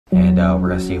and we're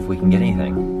gonna see if we can get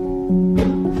anything.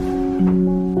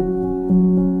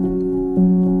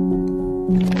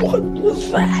 What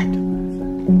was that?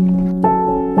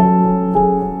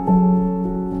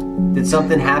 Did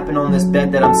something happen on this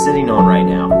bed that I'm sitting on right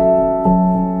now?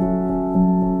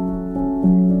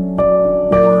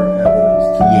 More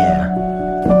evidence to Yeah.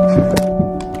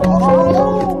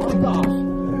 Oh my gosh.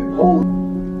 Oh.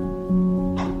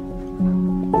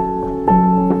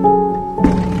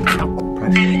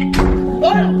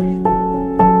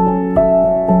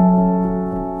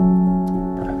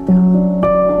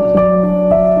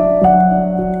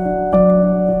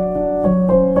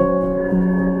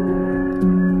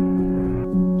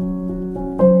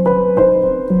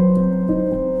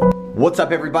 What's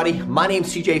up, everybody? My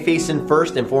name's CJ Faison.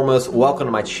 First and foremost, welcome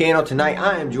to my channel. Tonight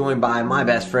I am joined by my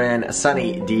best friend,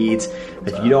 Sonny Deeds.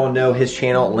 If you don't know his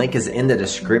channel, link is in the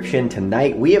description.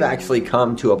 Tonight we have actually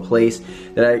come to a place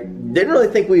that I didn't really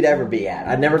think we'd ever be at.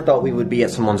 I never thought we would be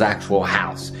at someone's actual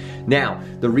house. Now,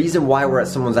 the reason why we're at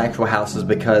someone's actual house is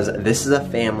because this is a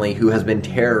family who has been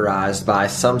terrorized by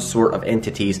some sort of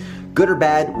entities. Good or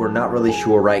bad, we're not really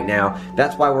sure right now.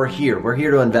 That's why we're here. We're here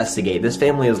to investigate. This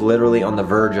family is literally on the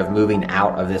verge of moving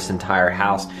out of this entire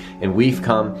house, and we've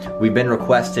been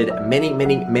requested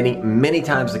many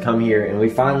times to come here, and we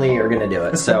finally are gonna do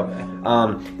it. So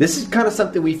this is kind of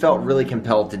something we felt really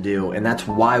compelled to do, and that's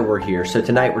why we're here. So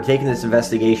tonight we're taking this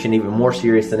investigation even more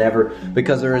serious than ever,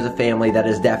 because there is a family that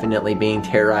is definitely being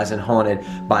terrorized and haunted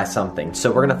by something.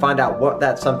 So we're gonna find out what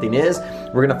that something is.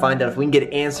 We're gonna find out if we can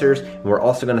get answers, and we're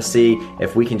also gonna see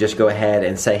if we can just go ahead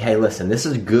and say, hey, listen, this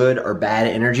is good or bad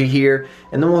energy here,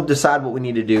 and then we'll decide what we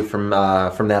need to do from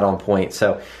that on point.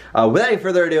 So without any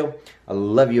further ado, I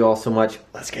love you all so much.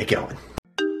 Let's get going.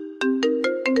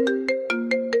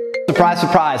 Surprise,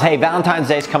 surprise. Hey, Valentine's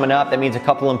Day is coming up. That means a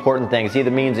couple important things. Either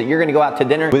means that you're gonna go out to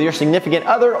dinner with your significant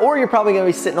other, or you're probably gonna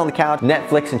be sitting on the couch,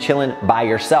 Netflix and chilling by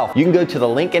yourself. You can go to the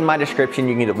link in my description.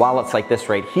 You can get wallets like this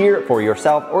right here for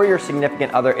yourself or your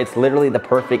significant other. It's literally the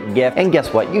perfect gift. And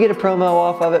guess what? You get a promo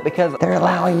off of it because they're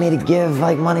allowing me to give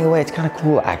like money away. It's kind of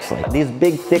cool, actually. These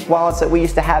big, thick wallets that we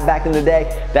used to have back in the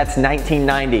day, that's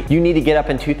 $19.90. You need to get up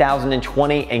in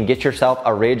 2020 and get yourself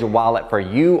a Ridge wallet for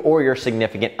you or your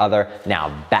significant other.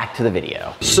 Now, back to the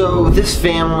video. So this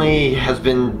family has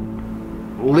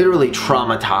been literally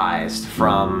traumatized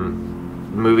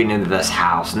from moving into this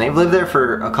house, and they've lived there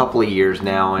for a couple of years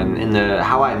now. And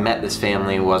how I met this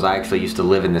family was I actually used to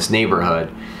live in this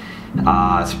neighborhood.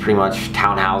 It's pretty much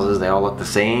townhouses. They all look the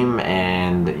same,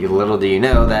 and little do you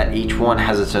know that each one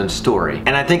has its own story. And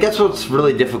I think that's what's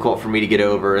really difficult for me to get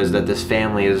over, is that this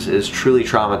family is truly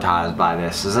traumatized by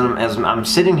this. As I'm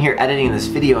sitting here editing this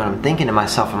video, and I'm thinking to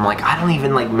myself, I'm like, I don't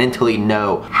even like mentally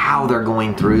know how they're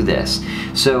going through this.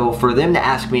 So for them to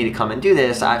ask me to come and do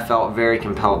this, I felt very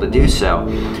compelled to do so.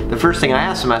 The first thing I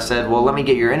asked them, I said, well, let me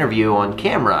get your interview on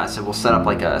camera. I said, we'll set up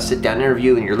like a sit-down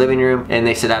interview in your living room. And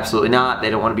they said, absolutely not. They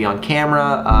don't want to be on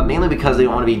camera, mainly because they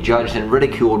don't want to be judged and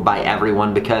ridiculed by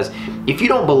everyone, because if you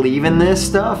don't believe in this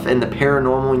stuff and the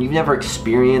paranormal and you've never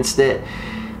experienced it,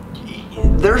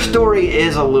 their story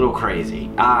is a little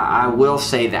crazy. I will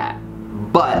say that.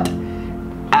 But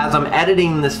as I'm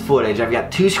editing this footage, I've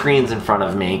got two screens in front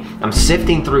of me. I'm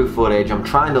sifting through footage. I'm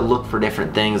trying to look for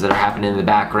different things that are happening in the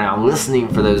background, listening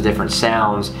for those different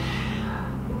sounds.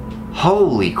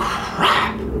 Holy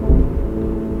crap.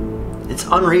 It's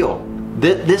unreal.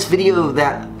 This video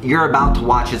that you're about to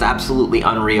watch is absolutely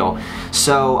unreal.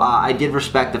 So I did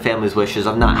respect the family's wishes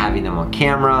of not having them on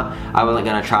camera. I wasn't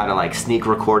gonna try to like sneak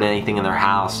record anything in their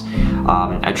house.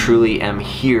 I truly am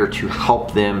here to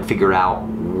help them figure out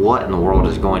what in the world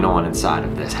is going on inside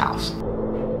of this house.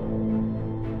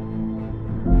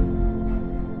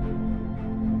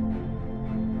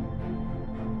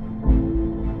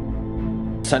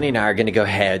 Sonny and I are gonna go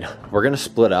ahead. We're gonna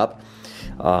split up.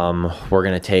 We're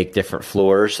gonna take different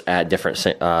floors at different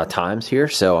times here,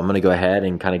 so I'm gonna go ahead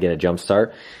and kind of get a jump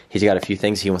start. He's got a few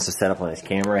things he wants to set up on his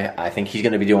camera. I think he's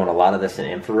gonna be doing a lot of this in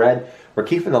infrared. We're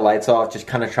keeping the lights off, just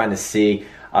kind of trying to see.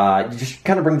 Just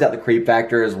kind of brings out the creep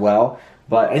factor as well.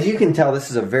 But as you can tell, this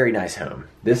is a very nice home.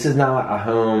 This is not a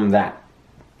home that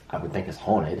I would think is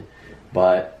haunted,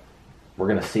 but we're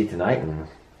gonna see tonight, and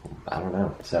I don't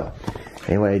know. So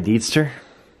anyway, Deedster,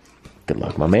 good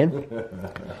luck, my man.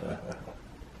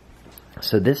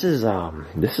 So this is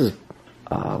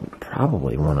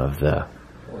probably one of the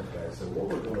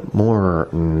more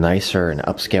nicer and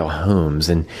upscale homes,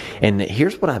 and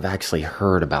here's what I've actually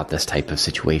heard about this type of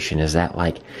situation is that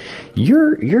like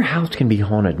your house can be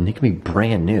haunted and it can be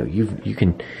brand new. You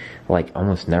can like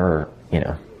almost never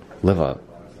live a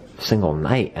single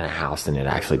night in a house and it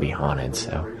actually be haunted.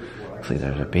 So Actually,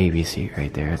 there's a baby seat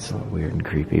right there. It's a little weird and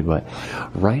creepy, but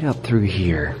right up through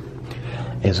here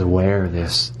is where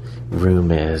this room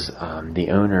is. The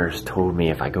owners told me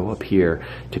if I go up here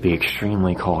to be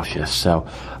extremely cautious. So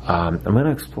I'm going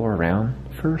to explore around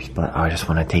first, but I just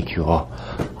want to take you all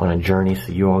on a journey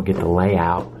so you all get the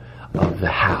layout of the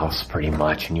house pretty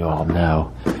much, and you all know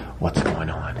what's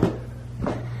going on.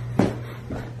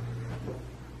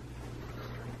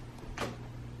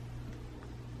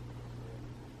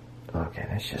 Okay,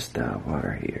 that's just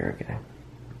water here. Okay.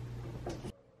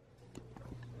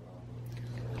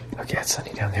 Okay, it's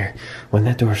Sonny down there. When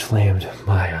that door slammed,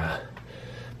 my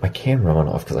my camera went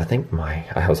off because I think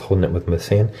I was holding it with my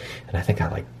hand, and I think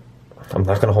I'm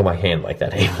not gonna hold my hand like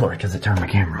that anymore because it turned my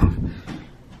camera off.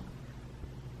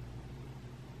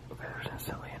 Okay, there's that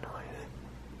silly noise.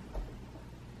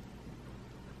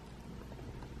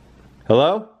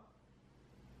 Hello?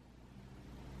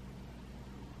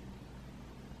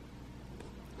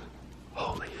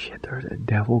 Holy shit, there's a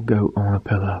devil goat on a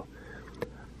pillow.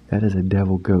 That is a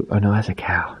devil goat. Oh no, that's a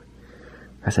cow.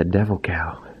 That's a devil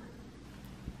cow.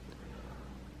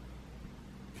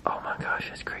 Oh my gosh,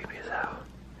 that's creepy as hell.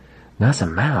 No, that's a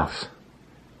mouse.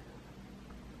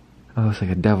 Oh, it's like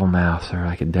a devil mouse or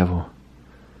like a devil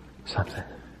something.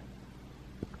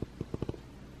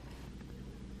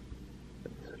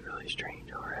 This is really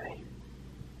strange already.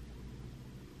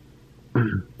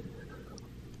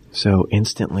 So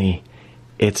instantly,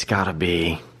 it's gotta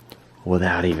be,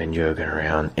 without even joking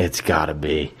around, it's gotta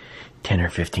be 10 or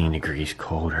 15 degrees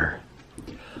colder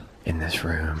in this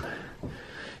room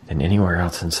than anywhere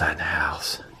else inside the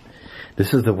house.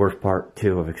 This is the worst part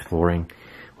too of exploring,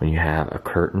 when you have a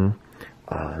curtain.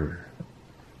 Alright,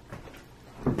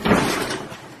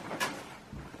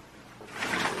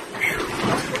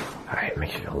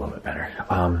 makes you feel a little bit better.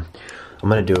 I'm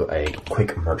going to do a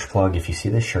quick merch plug. If you see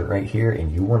this shirt right here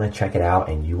and you want to check it out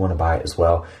and you want to buy it as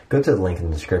well, go to the link in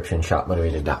the description,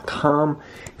 shopmotivated.com.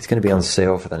 It's going to be on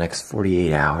sale for the next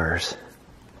 48 hours.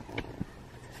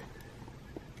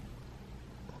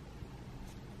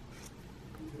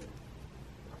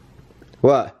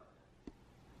 What?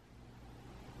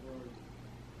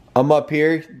 I'm up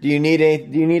here. Do you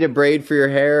need a braid for your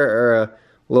hair or a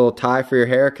little tie for your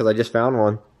hair? Because I just found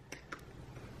one.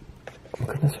 Oh,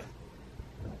 goodness.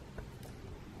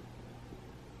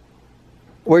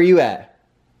 Where are you at?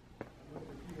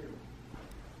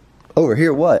 Over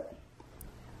here, what?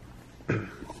 Okay.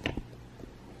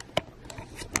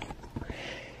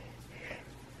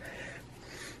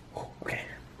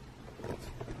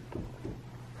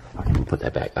 Okay, put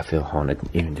that back. I feel haunted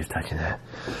even just touching that.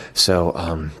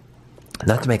 So,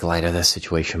 not to make light of this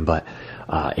situation, but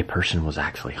a person was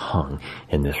actually hung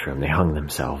in this room. They hung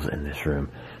themselves in this room.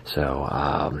 So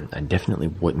I definitely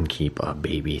wouldn't keep a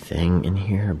baby thing in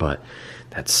here, but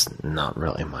that's not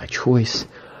really my choice.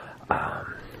 But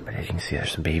as you can see,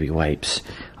 there's some baby wipes.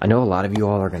 I know a lot of you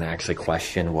all are going to actually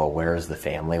question, well, where is the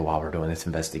family while we're doing this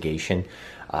investigation?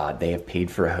 They have paid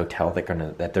for a hotel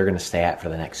that they're gonna stay at for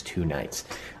the next 2 nights.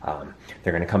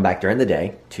 They're gonna come back during the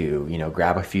day to, you know,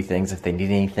 grab a few things if they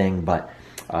need anything, but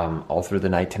all through the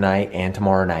night tonight and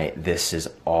tomorrow night, this is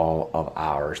all of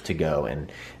ours to go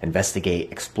and investigate,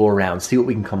 explore around, see what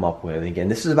we can come up with. Again,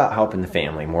 this is about helping the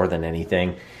family more than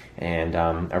anything. And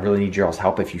I really need your all's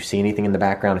help. If you see anything in the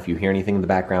background, if you hear anything in the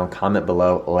background, comment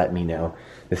below, let me know.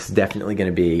 This is definitely going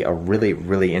to be a really,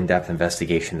 really in-depth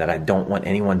investigation that I don't want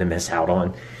anyone to miss out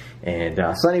on. And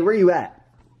Sonny, where are you at?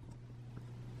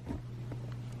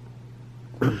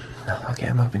 Okay,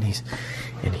 I'm hoping he's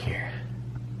in here.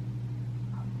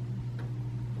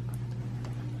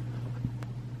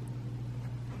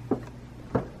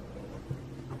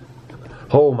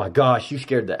 Oh my gosh, you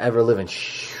scared the ever-living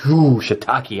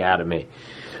shiitake out of me.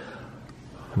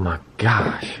 Oh my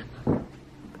gosh.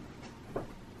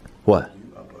 What?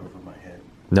 Up over my head.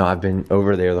 No, I've been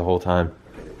over there the whole time.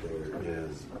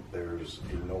 There's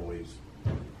a noise.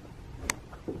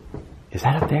 Is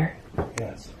that up there?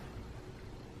 Yes.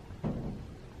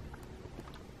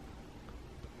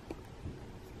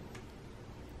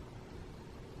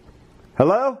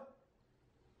 Hello?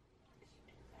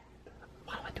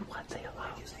 Why do I do what? Say hello. Why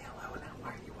did you say hello and why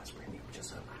are you whispering? You were just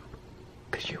so loud.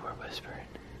 Because you were whispering.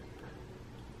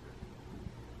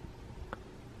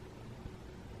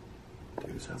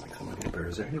 Dude, it sounds like somebody in there.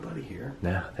 Is there anybody here?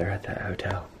 No, they're at that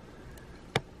hotel.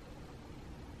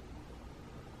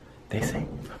 They say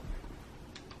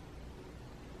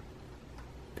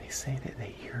that they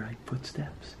hear like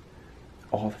footsteps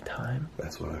all the time.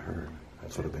 That's what I heard.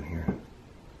 That's what I've been hearing.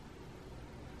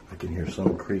 I can hear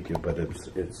some creaking, but I'm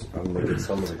making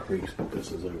some of the creaks, but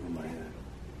this is over my head.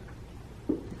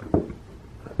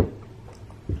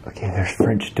 Okay, there's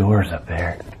French doors up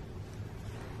there.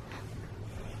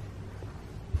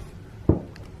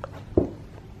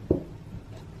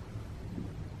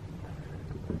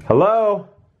 Hello?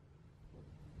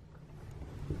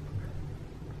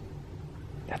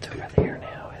 That's over there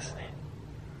now, isn't it?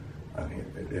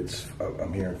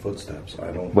 I'm hearing footsteps.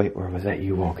 I don't. Wait, where was that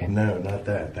you walking? No, not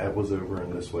that. That was over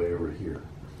in this way over here.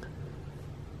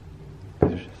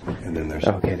 And then there's.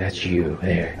 Okay, that's you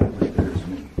there. There's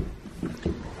me.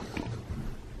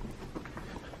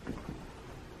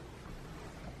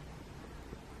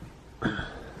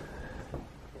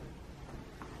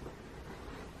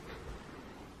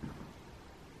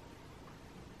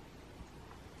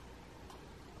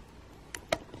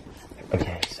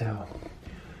 Okay, so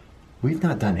we've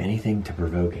not done anything to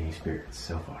provoke any spirits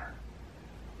so far.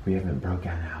 We haven't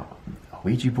broken out a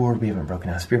Ouija board. We haven't broken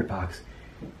out a spirit box.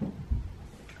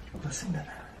 Listen to that.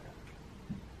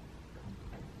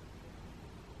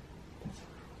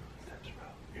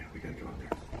 Yeah, we gotta go up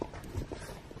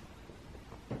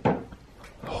there.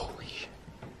 Holy shit.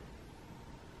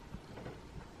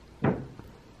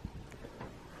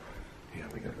 Yeah,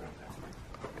 we gotta go up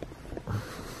there.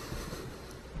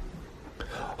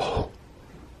 Oh.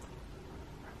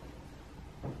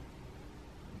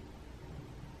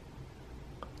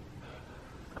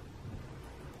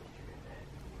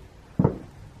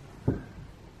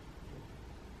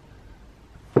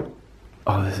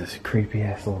 Oh, this is a creepy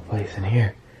ass little place in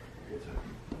here.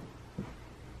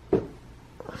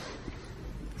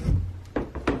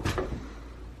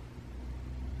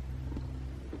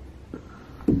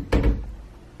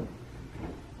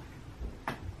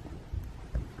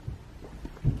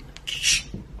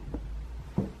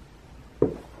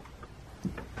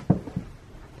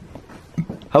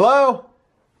 Hello?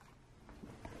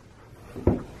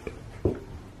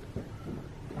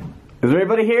 Is there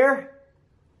anybody here?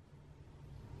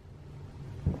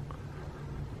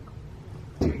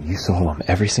 Dude, you saw them.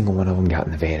 Every single one of them got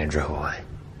in the van and drove away.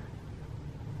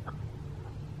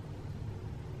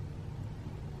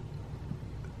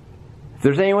 If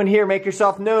there's anyone here, make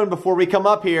yourself known before we come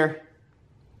up here.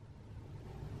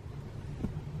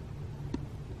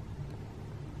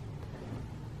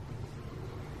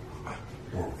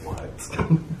 Or what?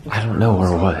 I don't know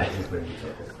or what.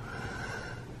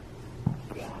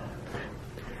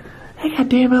 They got a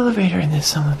damn elevator in this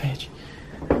son of a bitch.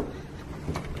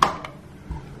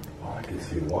 Oh, I can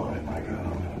see why. My God,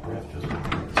 I'm out of breath just.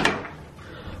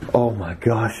 Oh my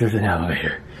gosh, there's an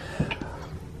elevator.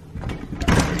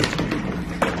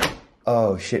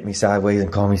 Oh, shit me sideways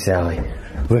and call me Sally.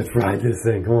 Let's ride this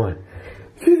thing, come on.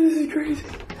 Dude, this is crazy.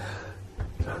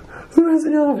 Who has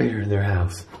an elevator in their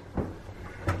house?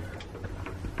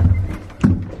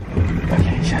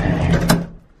 Okay, shut in here.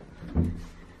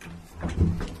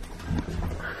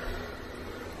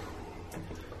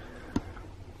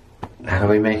 How do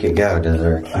we make it go? Does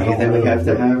there a key that we have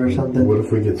to have or something? What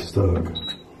if we get stuck?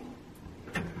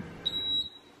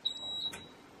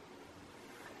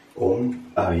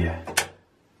 On? Oh, yeah.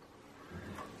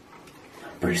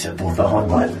 Pretty simple, the on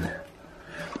button.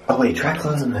 Oh, wait, try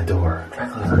closing the door. Try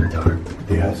closing the door.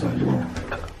 The outside door?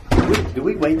 Do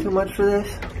we wait too much for this?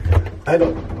 I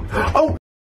don't. Oh!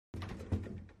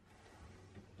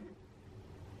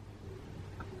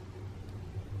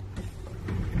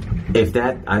 If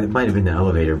that, it might have been the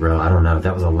elevator, bro. I don't know.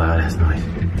 That was a loud ass noise.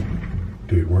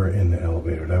 Dude, we're in the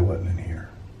elevator. That wasn't in here.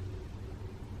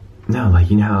 No, like,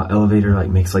 you know how elevator, like,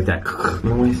 makes, like, that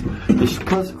noise? Just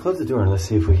close the door and let's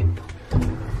see if we can...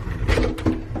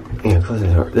 Yeah, close the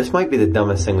door. This might be the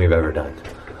dumbest thing we've ever done.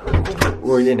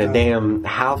 We're in a damn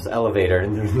house elevator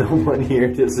and there's no one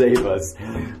here to save us.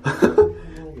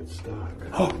 Get stuck.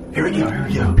 Oh, here we go, here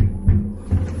we go.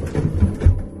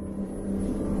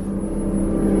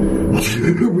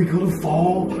 Dude, are we gonna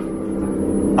fall?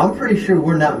 I'm pretty sure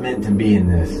we're not meant to be in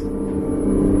this.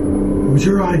 What was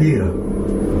your idea?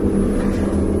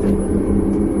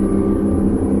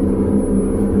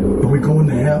 Are we going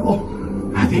to hell?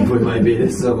 I think we might be.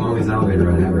 This is the longest elevator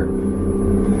ride ever. We're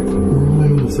only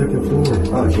on the second floor.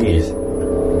 Oh, jeez.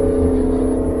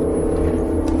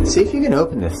 See if you can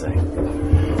open this thing.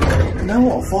 No,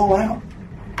 I'll fall out.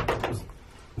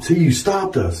 See, you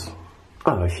stopped us.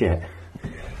 Oh, shit.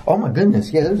 Oh, my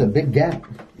goodness. Yeah, there's a big gap.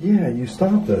 Yeah, you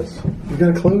stopped us. You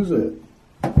gotta close it.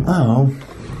 Oh.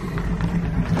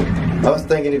 I was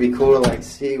thinking it'd be cool to, like,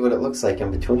 see what it looks like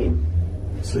in between.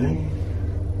 See?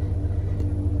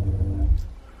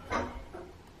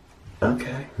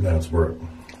 Okay. Now it's broken.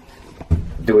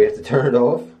 Do we have to turn it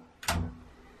off?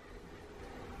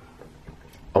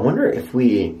 I wonder if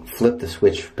we flip the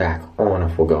switch back on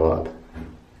if we'll go up.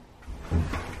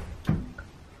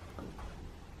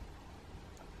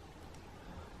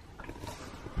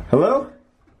 Hello?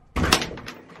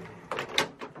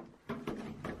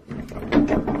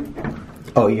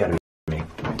 Oh, you gotta be me.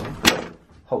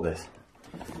 Hold this.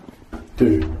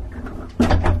 Dude.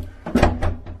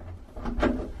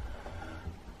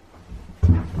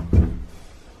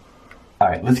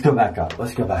 Alright, let's go back up.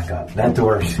 Let's go back up. That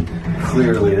door's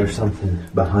clearly there's something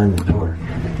behind the door.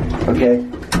 Okay.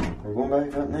 We're going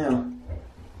back up now.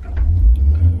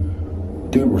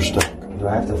 Dude, we're stuck. Do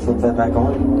I have to flip that back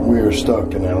on? We are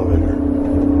stuck in the elevator.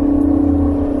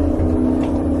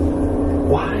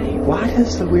 Why? Why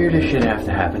does the weirdest shit have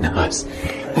to happen to us?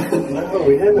 No,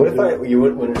 we haven't. What if you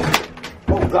wouldn't?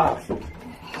 Oh gosh.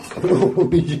 Oh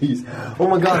jeez. Oh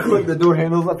my gosh, look, the door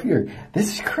handle's up here.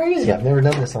 This is crazy. I've never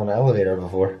done this on an elevator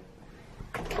before.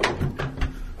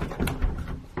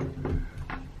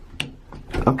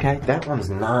 Okay, that one's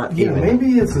not Yeah, even.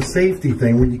 maybe it's a safety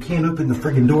thing where you can't open the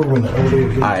freaking door when the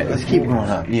elevator. Alright, let's keep going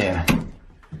up. Yeah.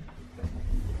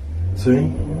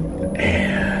 See?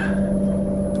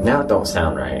 Now it don't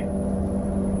sound right.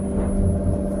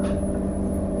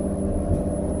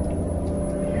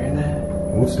 You hear that?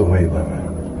 What's the weight limit?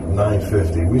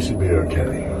 950. We should be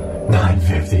okay.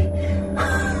 950.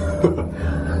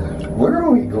 Where are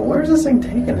we going? Where's this thing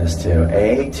taking us to?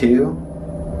 A2?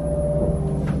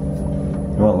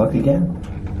 You want to look again?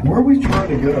 Where are we trying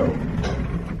to go?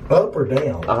 Up or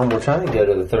down? We're trying to go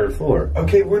to the 3rd floor.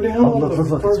 Okay, we're down on the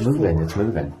Look, first it's moving, floor. it's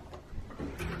moving.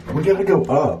 We gotta go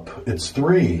up. It's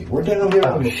 3. We're down here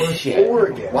on the first floor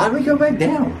again. Why'd we go back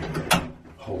down?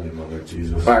 Holy Mother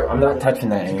Jesus. Alright, I'm not touching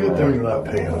that It's a good thing anymore. you're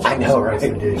not paying us. I know, right?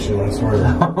 Investigation, I swear.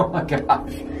 Oh my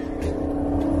gosh.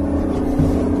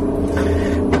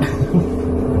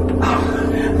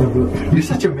 You're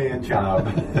such a man child.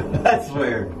 I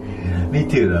swear. Me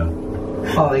too, though.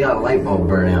 Oh, they got a light bulb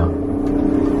burning out.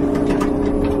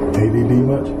 ADD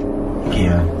much?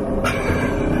 Yeah.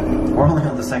 We're only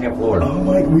on the 2nd floor. Oh,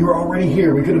 Mike, we were already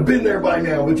here. We could have been there by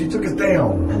now, but you took us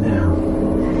down. I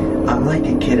know. I'm like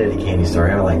a kid at a candy store. I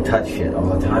gotta like touch shit all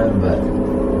the time, but.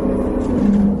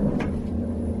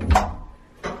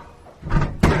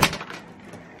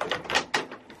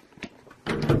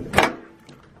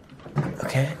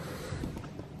 Okay.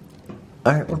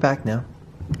 Alright, we're back now.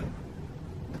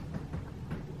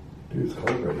 Dude, it's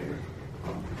cold right here.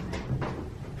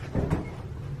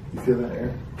 You feel that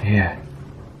air? Yeah.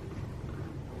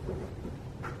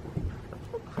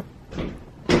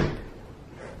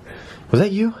 Was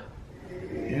that you?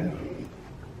 Yeah.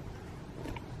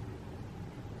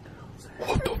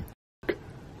 What the f***?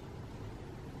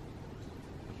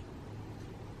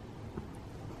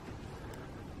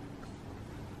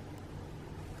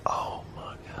 Oh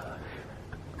my god.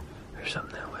 There's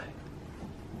something that way.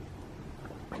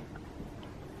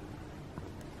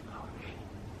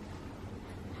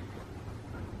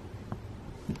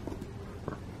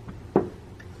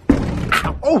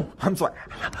 Oh, I'm sorry.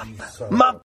 My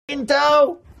f***ing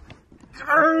toe!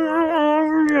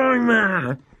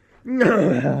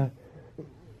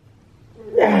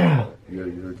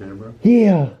 You okay, bro?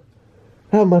 Yeah.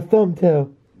 How my thumb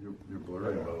toe? You're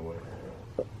blurry, by the way.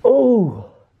 Oh.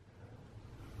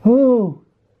 Oh.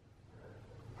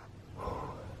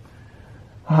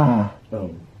 Ah.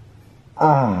 Oh.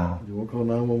 Ah. You want to call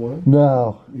 911?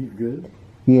 No. You good?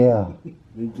 Yeah.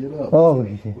 Then get up. Oh,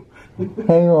 shit.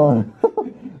 Hang on.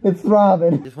 It's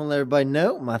throbbing. Just want to let everybody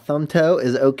know my thumb toe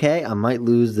is okay. I might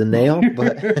lose the nail,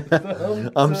 but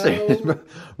I'm serious, bro.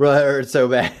 Bro, that hurts so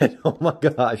bad. Oh my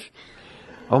gosh.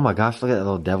 Oh my gosh, look at that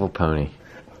little devil pony.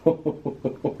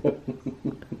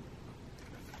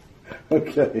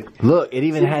 Okay. Look, it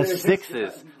even has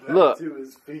 6s. Look. To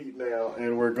his feet now,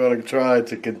 and we're going to try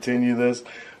to continue this.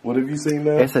 What have you seen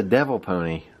now? It's a devil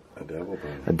pony. A devil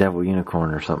pony. A devil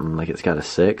unicorn or something. Like it's got a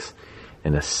 6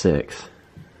 and a 6.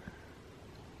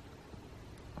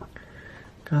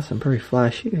 Got some pretty fly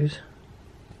shoes.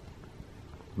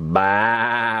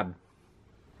 Bob.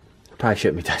 Probably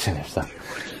shouldn't be touching their stuff.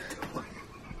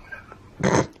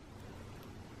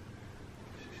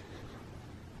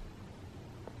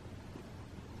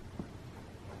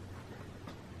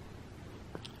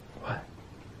 What?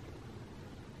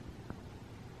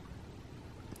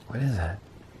 What is that?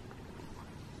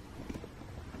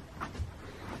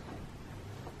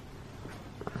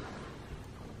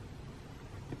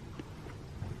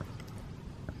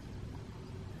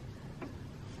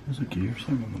 There's a key or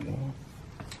something on the wall.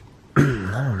 I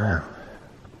don't know.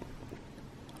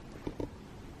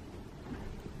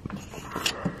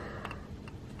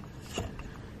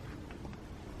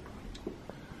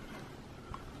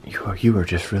 You were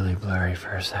just really blurry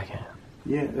for a second.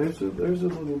 Yeah, there's a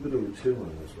little bit of a chill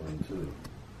in this one too.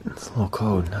 It's a little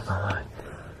cold, not gonna lie.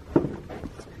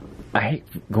 I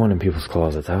hate going in people's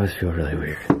closets. I always feel really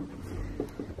weird.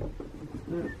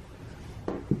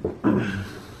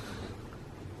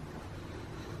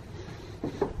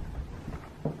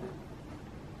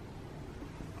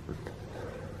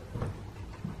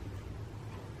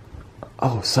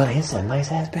 Oh, Sonny, it's a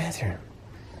nice ass bathroom.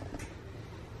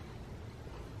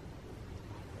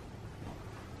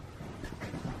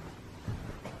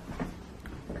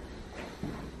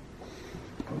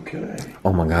 Okay.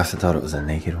 Oh my gosh, I thought it was a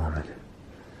naked woman.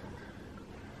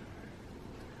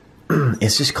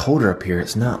 It's just colder up here.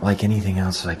 It's not like anything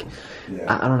else. Like, yeah.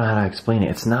 I don't know how to explain it.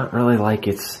 It's not really like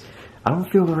I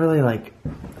don't feel really like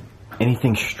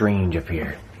anything strange up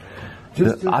here.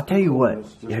 I'll tell you what.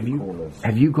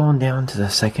 Have you gone down to the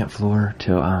second floor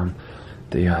to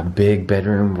the big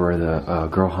bedroom where the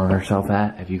girl hung herself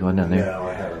at? Have you gone down there? No,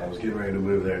 I haven't. I was getting ready to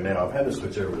move there now. I've had to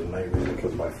switch over to night vision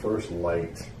because my first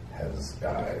light has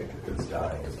died. It's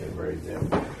dying. It's getting very dim.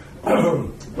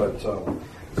 But so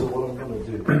what I'm going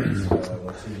to do is let's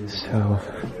see. There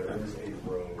is a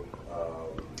room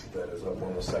that is up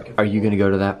on the second. Are you going to go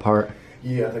to that part?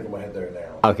 Yeah, I think I'm going to head there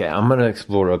now. Okay, I'm going to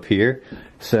explore up here.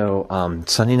 So,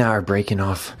 Sonny and I are breaking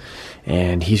off,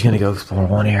 and he's going to go explore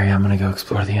one area. I'm going to go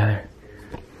explore the other.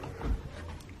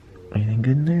 Anything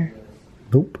good in there?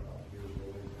 Nope.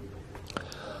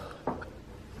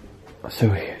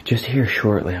 So, just here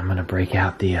shortly, I'm going to break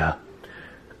out the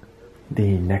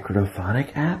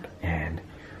Necrophonic app, and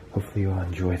hopefully you'll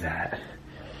enjoy that.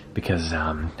 Because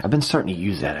I've been starting to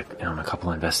use that on a couple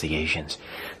of investigations.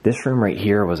 This room right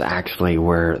here was actually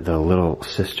where the little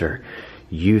sister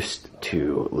used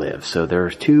to live. So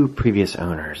there's two previous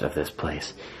owners of this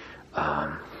place.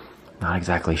 Not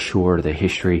exactly sure the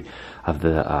history of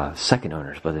the second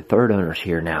owners, but the third owners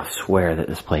here now swear that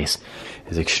this place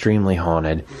is extremely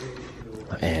haunted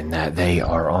and that they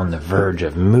are on the verge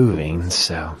of moving.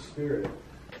 So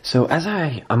as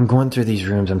I'm going through these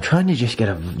rooms, I'm trying to just get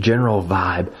a general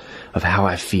vibe of how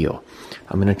I feel.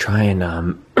 I'm gonna try and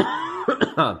I'm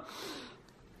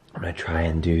gonna try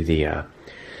and do the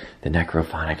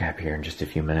Necrophonic app here in just a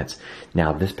few minutes.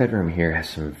 Now, this bedroom here has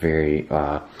some very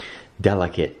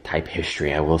delicate type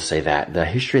history. I will say that the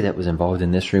history that was involved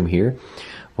in this room here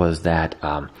was that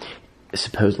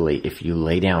supposedly if you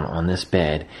lay down on this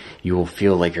bed, you will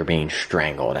feel like you're being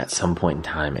strangled at some point in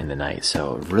time in the night.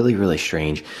 So really, really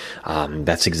strange.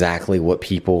 That's exactly what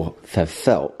people have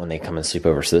felt when they come and sleep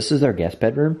over. So this is their guest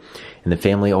bedroom, and the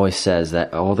family always says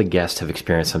that all the guests have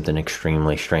experienced something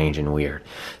extremely strange and weird.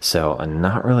 So I'm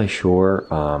not really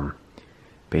sure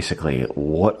basically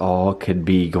what all could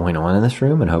be going on in this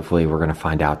room, and hopefully we're going to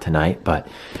find out tonight. But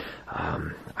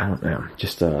I don't know.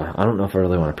 Just I don't know if I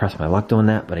really want to press my luck doing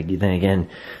that, but then again,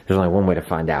 there's only one way to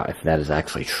find out if that is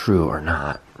actually true or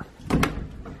not.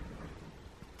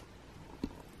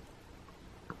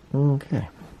 Okay.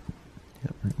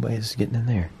 Yep, nobody's getting in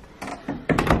there.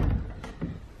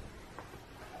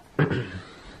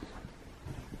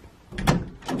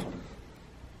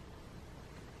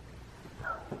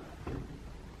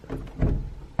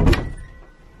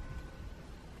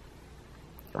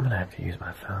 I'm gonna have to use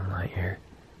my phone light here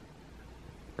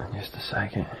in just a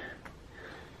second,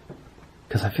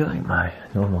 because I feel like my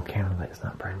normal camera light is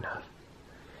not bright enough.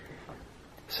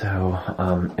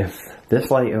 So if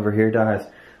this light over here dies,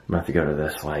 I'm gonna have to go to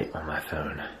this light on my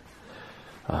phone,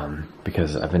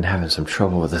 because I've been having some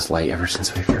trouble with this light ever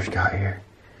since we first got here.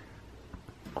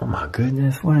 Oh my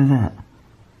goodness, what is that?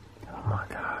 Oh my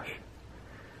gosh.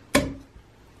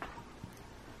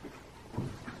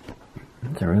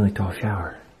 That's a really tall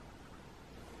shower.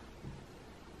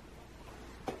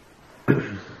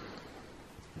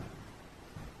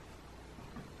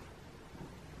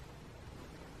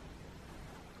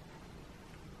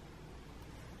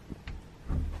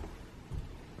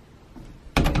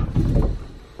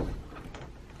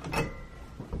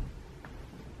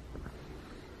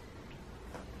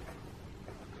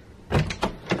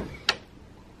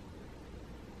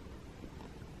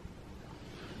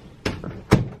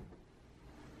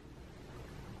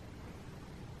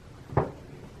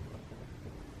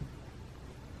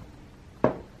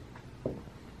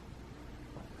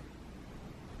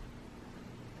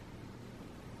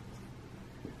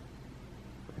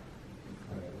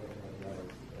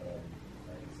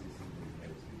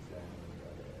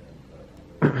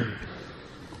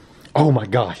 Oh my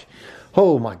gosh.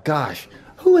 Oh my gosh.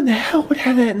 Who in the hell would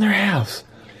have that in their house?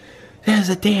 That is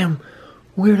a damn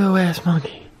weirdo ass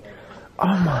monkey.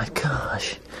 Oh my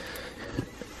gosh.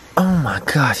 Oh my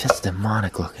gosh, that's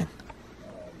demonic looking.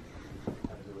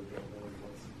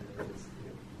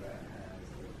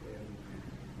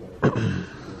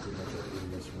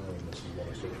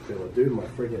 dude, my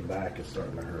freaking back is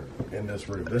starting to hurt in this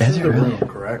room. This is the room,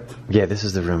 correct? Yeah, this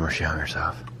is the room where she hung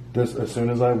herself. This, as soon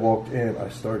as I walked in, I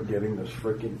start getting this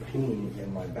freaking pain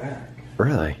in my back.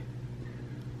 Really?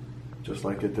 Just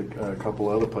like at a couple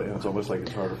other places. It's almost like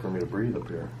it's harder for me to breathe up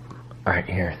here. All right,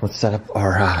 here. Let's set up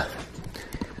our...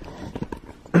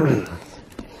 I'm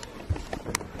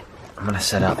going to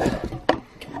set up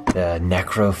the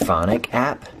Necrophonic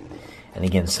app. And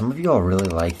again, some of you all really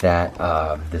like that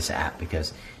this app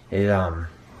because it's a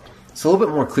little bit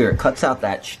more clear. It cuts out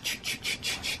that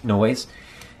noise.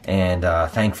 And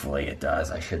thankfully it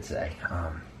does, I should say.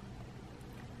 Where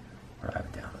do I have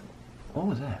it down? What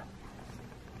was that?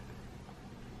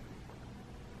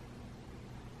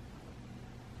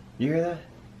 You hear that?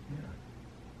 Yeah.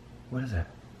 What is that?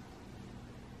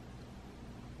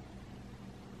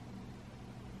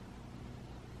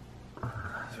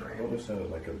 It almost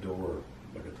sounded like a door.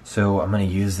 So I'm going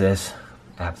to use this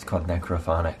app. It's called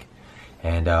Necrophonic.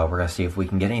 And we're going to see if we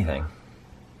can get anything.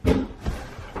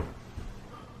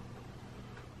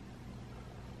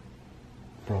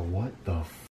 Bro, what the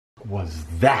f was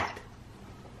that?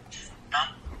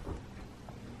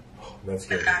 Oh, that's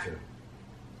scary too.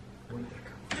 Where did that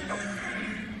come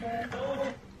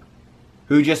from?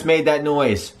 Who just made that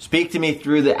noise? Speak to me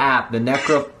through the app, the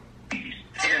Necro...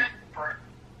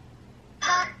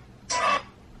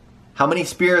 How many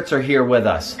spirits are here with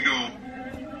us?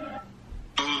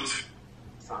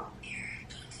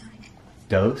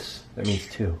 Dose? That means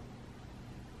 2.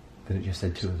 But it just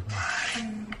said 2 as well.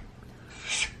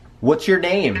 What's your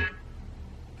name?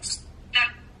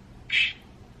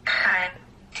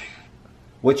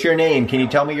 What's your name? Can you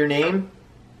tell me your name?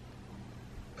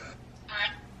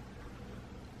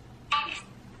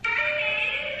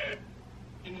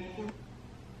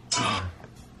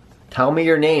 Tell me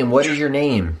your name. What is your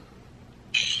name?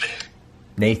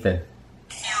 Nathan.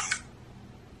 I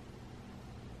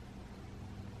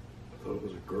thought it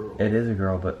was a girl. It is a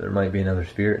girl, but there might be another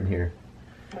spirit in here.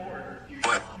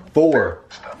 4.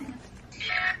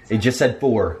 It just said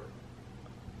 4.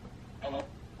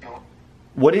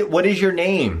 What is your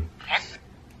name?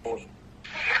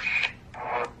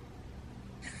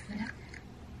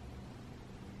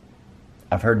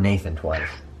 I've heard Nathan twice.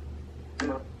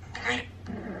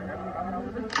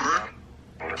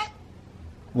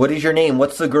 What is your name?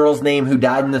 What's the girl's name who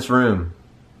died in this room?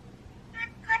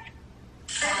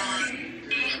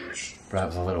 Bro, I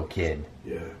was a little kid.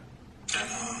 Yeah.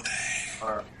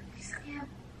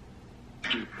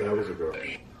 That was a girl.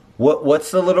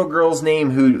 What's the little girl's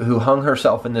name who hung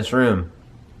herself in this room?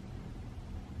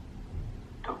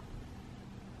 What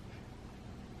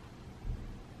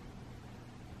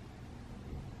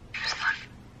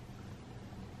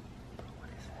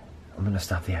is that? I'm gonna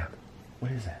stop the app.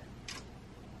 What is that?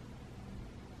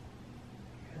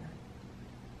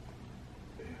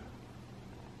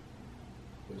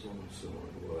 It was almost similar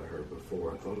to what I heard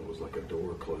before. I thought it was like a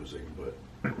door closing, but...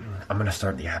 I'm gonna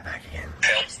start the app back again.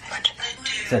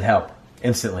 Said help.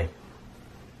 Instantly.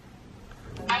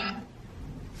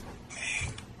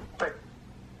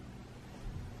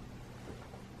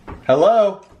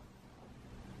 Hello?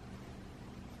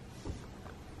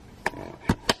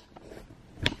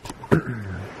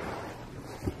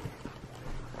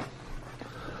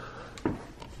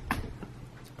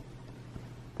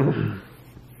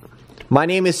 My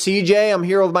name is CJ. I'm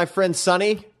here with my friend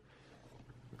Sonny.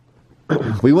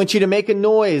 We want you to make a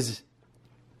noise.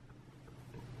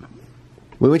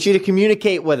 We want you to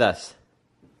communicate with us.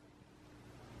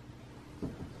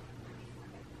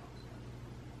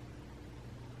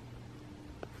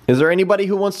 Is there anybody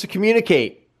who wants to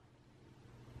communicate?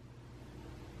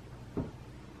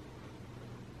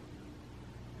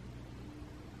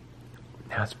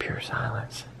 Now it's pure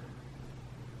silence.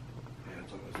 Yeah,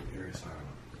 it's almost very silent.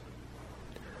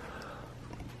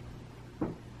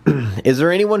 Is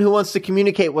there anyone who wants to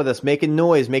communicate with us? Make a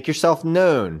noise. Make yourself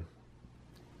known.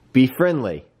 Be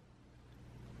friendly.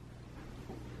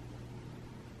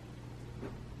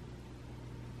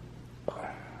 Oh,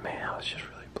 man, I was just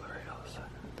really blurry all of a sudden.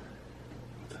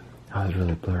 I was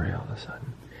really blurry all of a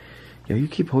sudden. Yo, you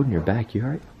keep holding your back. You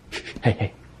alright? Hey,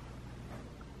 hey.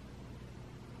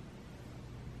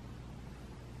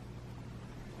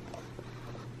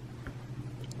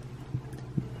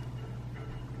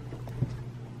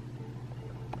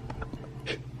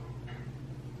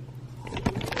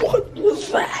 What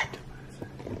was that?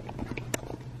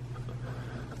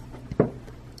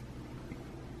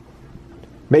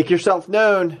 Make yourself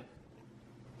known.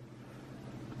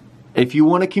 If you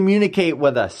want to communicate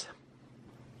with us.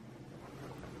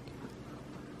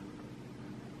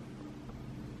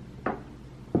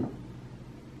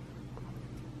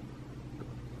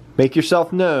 Make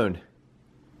yourself known.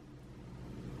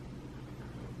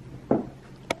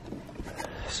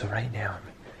 So right now,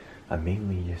 I'm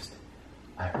mainly just,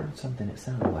 I heard something that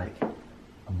sounded like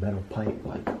a metal pipe,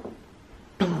 like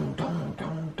dong, dong,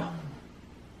 dong, dong.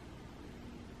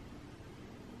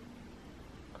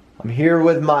 I'm here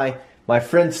with my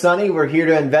friend Sonny. We're here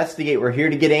to investigate. We're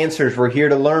here to get answers. We're here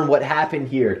to learn what happened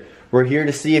here. We're here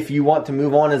to see if you want to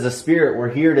move on as a spirit. We're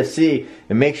here to see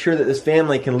and make sure that this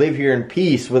family can live here in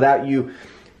peace without you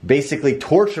basically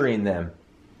torturing them.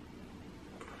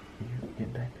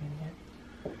 Get back in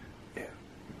yet? Yeah.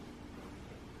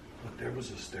 Look, there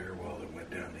was a stairwell that went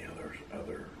down the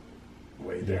other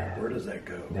way there. Yeah. Where does that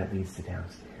go? That leads to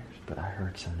downstairs. But I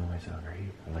heard some noise over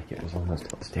here. Like it was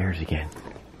almost upstairs again.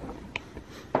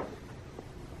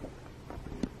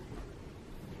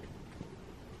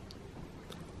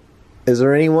 Is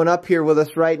there anyone up here with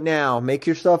us right now? Make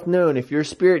yourself known. If you're a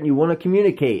spirit and you want to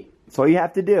communicate, that's all you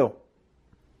have to do.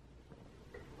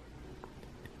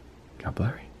 Got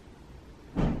blurry.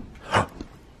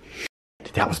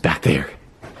 That was back there.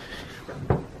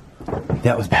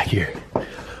 That was back here.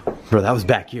 Bro, that was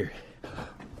back here.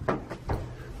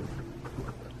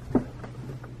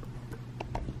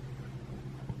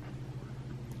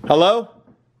 Hello?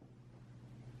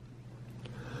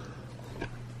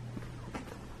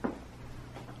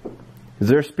 Is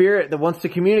there a spirit that wants to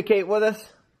communicate with us?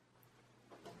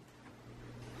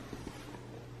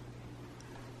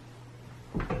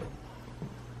 I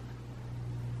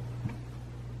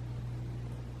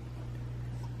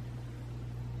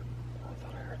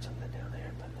thought I heard something down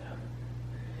there, but no.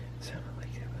 It sounded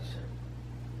like it was...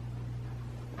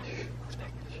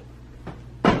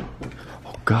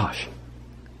 Oh gosh.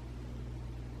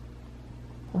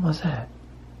 What was that?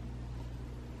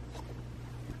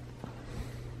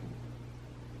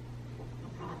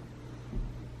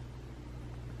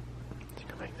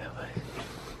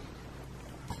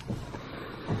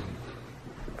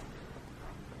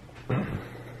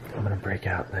 I'm gonna break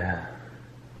out there.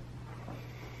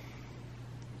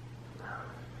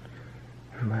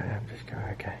 I might have just go,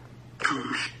 okay.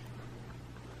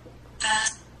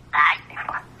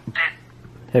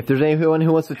 If there's anyone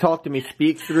who wants to talk to me,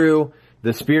 speak through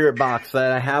the spirit box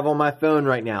that I have on my phone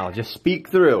right now. Just speak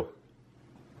through.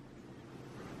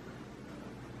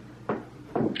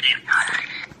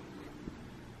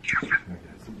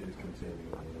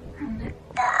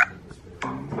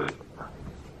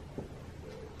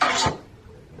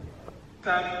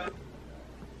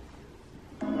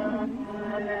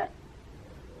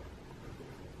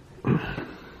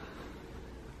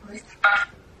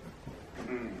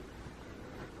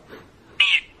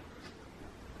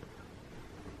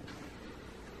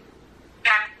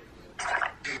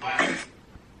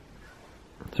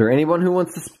 Is there anyone who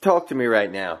wants to talk to me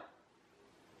right now?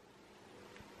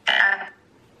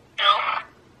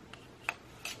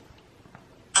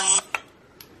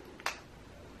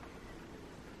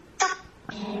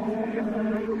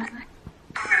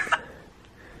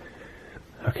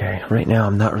 Okay, right now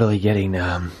I'm not really getting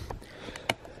any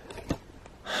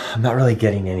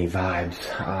vibes.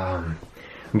 I'm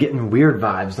getting weird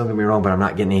vibes, don't get me wrong, but I'm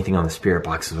not getting anything on the spirit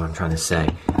box is what I'm trying to say.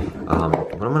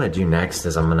 What I'm gonna do next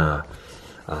is I'm gonna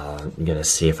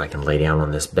see if I can lay down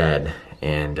on this bed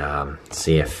and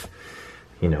see if,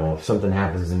 you know, if something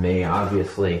happens to me.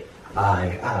 Obviously,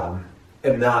 I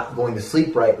am not going to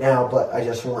sleep right now, but I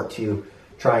just want to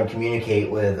try and communicate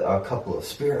with a couple of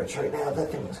spirits right now.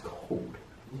 That thing is cold.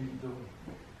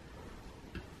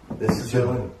 This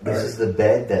is the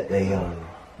bed that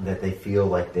they feel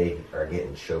like they are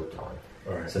getting choked on.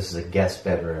 All right. So this is a guest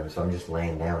bedroom, so I'm just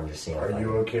laying down and just seeing. Are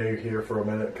you okay here for a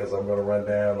minute? Because I'm going to run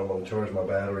down. I'm going to charge my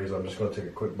batteries. I'm just going to take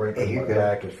a quick break. Hey, my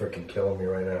back is freaking killing me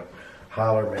right now.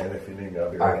 Holler, man, if you need me.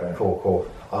 I'll be right back. Cool.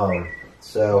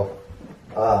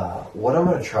 What I'm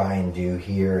going to try and do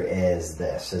here is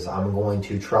this: I'm going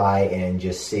to try and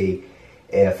just see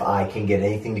if I can get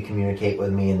anything to communicate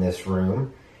with me in this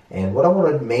room. And what I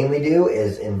want to mainly do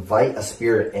is invite a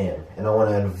spirit in. And I want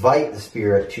to invite the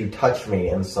spirit to touch me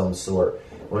in some sort.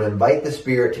 I want to invite the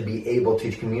spirit to be able to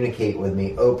communicate with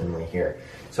me openly here.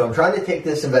 So I'm trying to take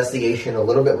this investigation a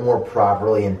little bit more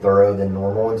properly and thorough than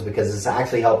normal ones because it's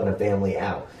actually helping a family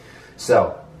out.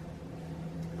 So,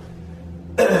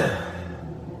 okay,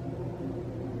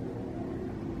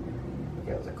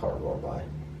 there's a car going by. I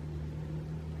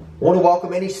want to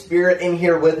welcome any spirit in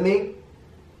here with me.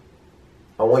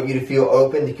 I want you to feel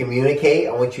open to communicate.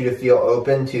 I want you to feel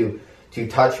open to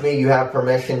touch me. You have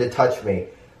permission to touch me.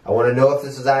 I want to know if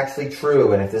this is actually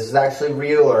true and if this is actually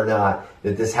real or not,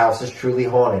 that this house is truly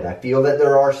haunted. I feel that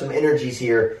there are some energies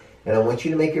here, and I want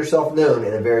you to make yourself known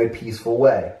in a very peaceful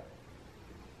way.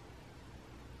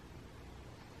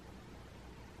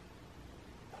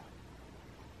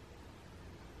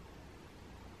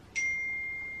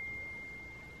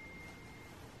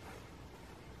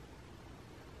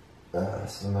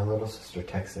 This is my little sister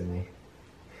texting me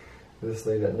this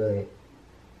late at night.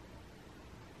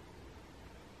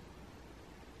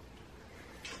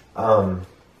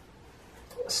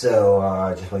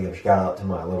 So just want to give a shout out to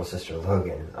my little sister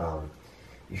Logan.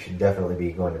 You should definitely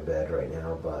be going to bed right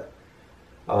now, but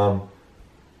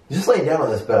just laying down on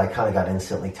this bed, I kind of got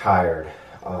instantly tired.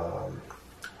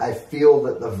 I feel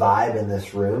that the vibe in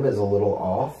this room is a little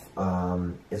off.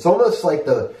 It's almost like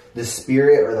the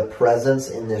spirit or the presence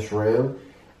in this room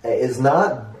is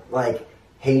not like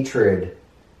hatred.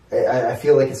 I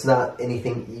feel like it's not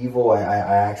anything evil. I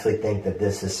actually think that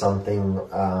this is something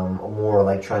more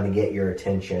like trying to get your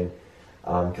attention,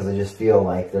 because I just feel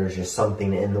like there's just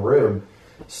something in the room.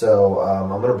 So I'm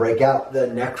going to break out the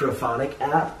Necrophonic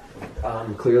app.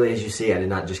 Clearly, as you see, I did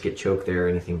not just get choked there or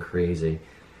anything crazy.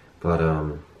 But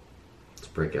let's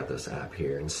break out this app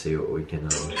here and see what we can...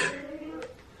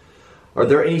 Are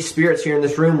there any spirits here in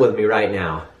this room with me right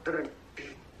now?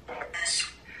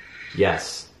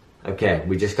 Yes. Okay,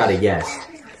 we just got a yes.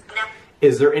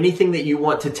 Is there anything that you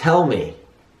want to tell me?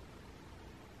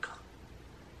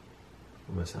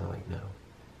 Almost sound like no.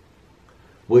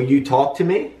 Will you talk to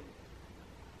me?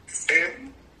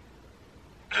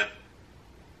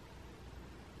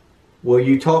 Will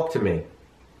you talk to me?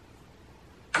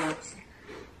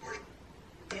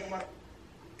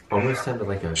 Almost sounded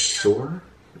like a shore.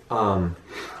 Are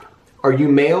you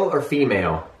male or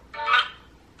female?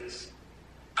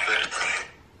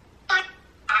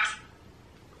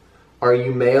 Are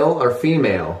you male or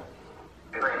female?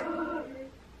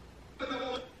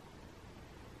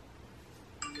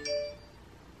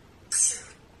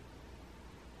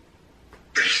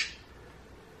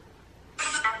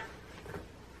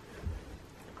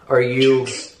 Are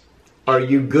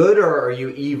you good or are you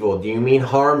evil? Do you mean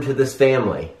harm to this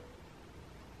family?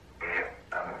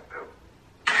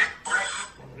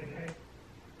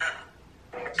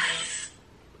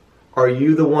 Are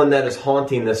you the one that is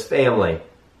haunting this family?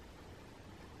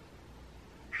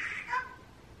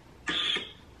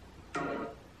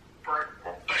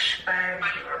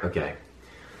 Okay.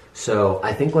 So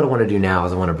I think what I want to do now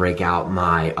is I want to break out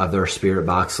my other spirit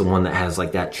box, the one that has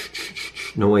like that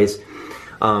noise.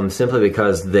 Simply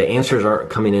because the answers aren't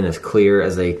coming in as clear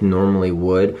as they normally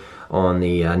would on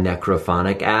the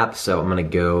Necrophonic app. So I'm going to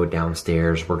go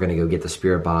downstairs. We're going to go get the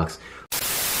spirit box.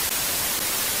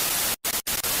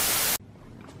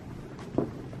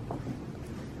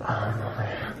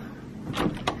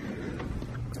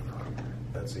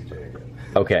 That's CJ again.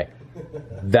 Okay.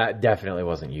 That definitely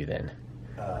wasn't you then.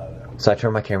 No. So I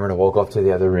turned my camera to walk off to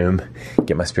the other room,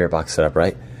 get my spirit box set up,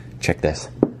 right? Check this.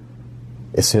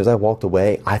 As soon as I walked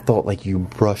away, I thought like you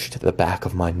brushed the back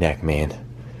of my neck, man.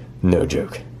 No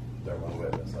joke. They're my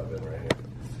witness. I've been right here.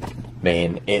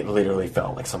 Man, it literally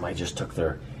felt like somebody just took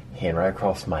their hand right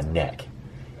across my neck.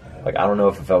 Like, I don't know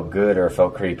if it felt good or it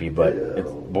felt creepy, but it's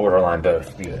borderline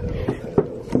both.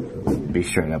 Be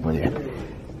straight up with you.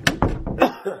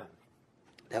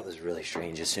 That was really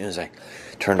strange. As soon as I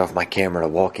turned off my camera to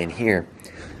walk in here,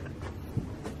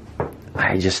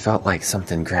 I just felt like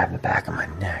something grabbed the back of my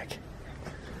neck.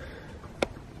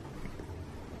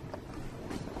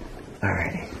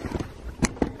 Alrighty.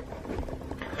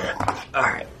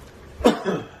 Alright.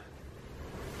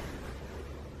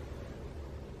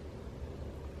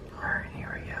 Alright,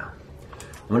 here we go.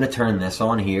 I'm going to turn this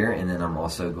on here, and then I'm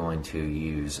also going to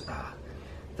use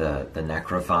the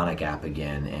Necrophonic app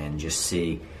again and just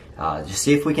see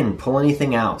if we can pull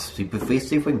anything out. See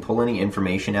if we can pull any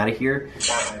information out of here.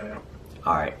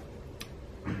 Alright.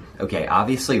 Okay,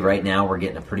 obviously right now we're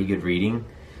getting a pretty good reading,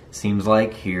 seems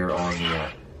like, here on the...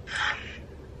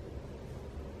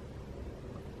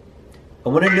 I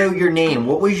want to know your name.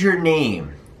 What was your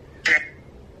name?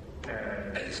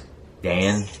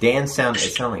 Dan? It sounded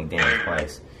like Dan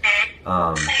twice.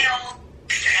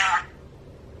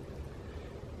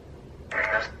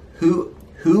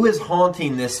 Who is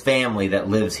haunting this family that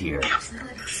lives here?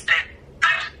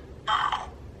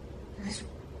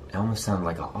 It almost sounded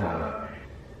like a oh.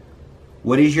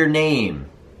 What is your name?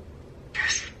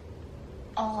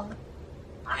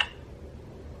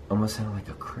 Almost sounded like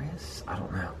a Chris? I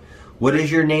don't know. What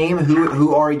is your name?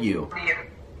 Who are you?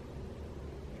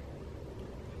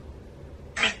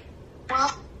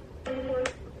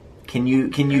 Can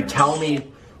you tell me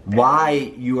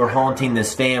why you are haunting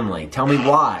this family? Tell me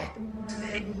why.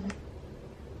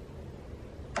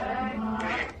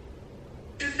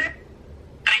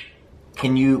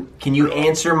 Can you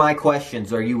answer my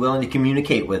questions? Are you willing to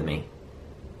communicate with me?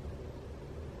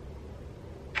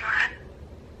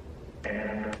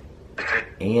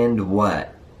 And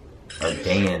what? Or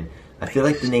Dan. I feel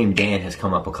like the name Dan has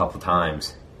come up a couple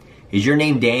times. Is your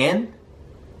name Dan?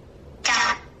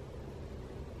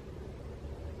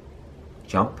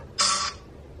 Jump?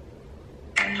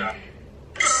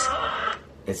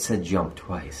 It said jump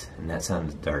twice, and that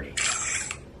sounds dirty.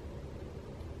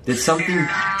 Did something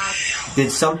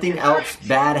else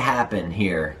bad happen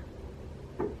here?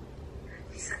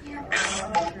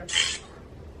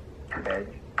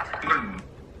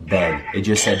 Bed. It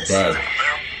just said bed.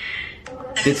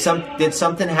 Did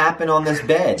something happen on this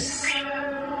bed?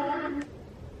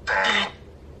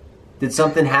 Did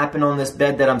something happen on this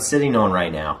bed that I'm sitting on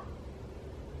right now?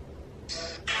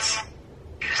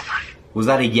 Was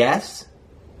that a yes?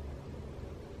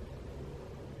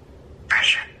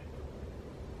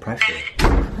 Pressure.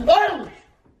 Oh!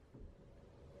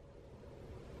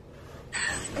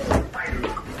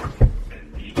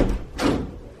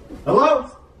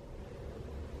 Hello?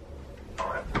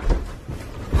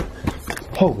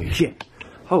 Holy shit.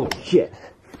 Holy shit.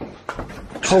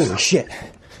 Holy shit.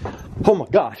 Oh my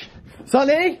gosh.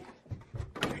 Sonny?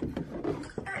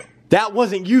 That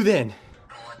wasn't you then.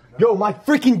 Yo, my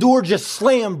freaking door just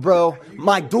slammed, bro.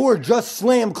 My door just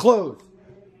slammed closed.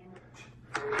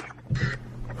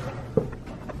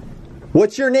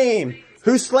 What's your name?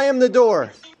 Who slammed the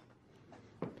door?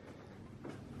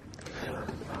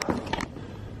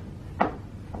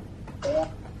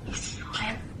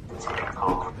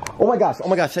 Oh my gosh,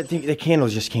 the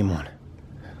candles just came on.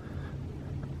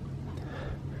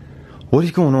 What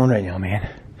is going on right now, man?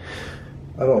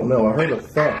 I don't know. I heard a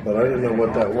thump, but I didn't know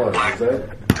what that was. Is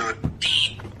that?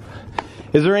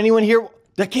 Is there anyone here?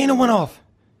 The candle went off.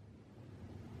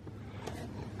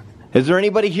 Is there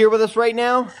anybody here with us right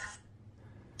now?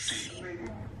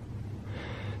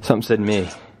 Something said me.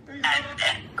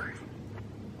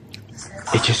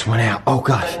 It just went out. Oh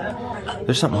gosh.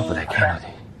 There's something up with that candle.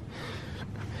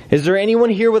 Is there anyone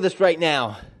here with us right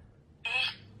now?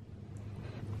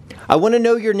 I want to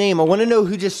know your name. I want to know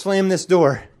who just slammed this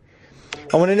door.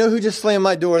 I want to know who just slammed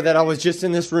my door that I was just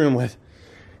in this room with.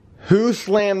 Who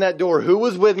slammed that door? Who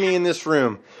was with me in this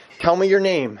room? Tell me your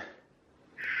name.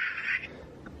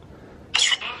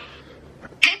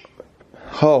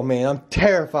 Oh man, I'm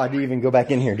terrified to even go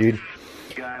back in here, dude.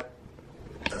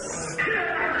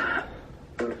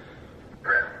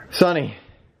 Sonny.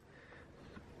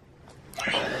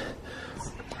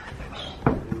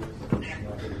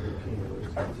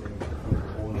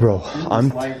 Bro, I'm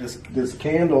like this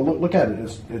candle. Look at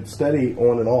it. It's steady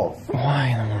on and off. Why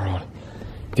in the world?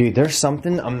 Dude, there's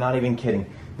something, I'm not even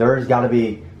kidding. There's got to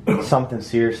be something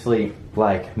seriously,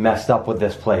 like, messed up with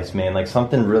this place, man. Like,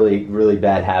 something really, really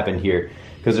bad happened here.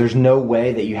 Because there's no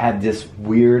way that you have this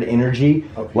weird energy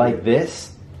like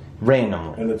this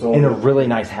randomly and it's only, in a really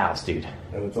nice house, dude.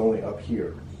 And it's only up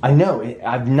here. I know.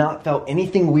 I've not felt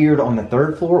anything weird on the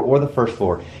 3rd floor or the 1st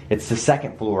floor. It's the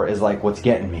 2nd floor is like what's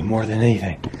getting me more than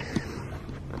anything.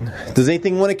 Does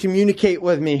anything want to communicate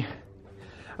with me?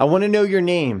 I want to know your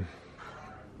name.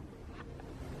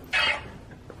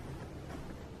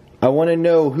 I want to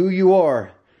know who you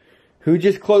are. Who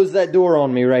just closed that door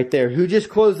on me right there? Who just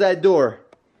closed that door?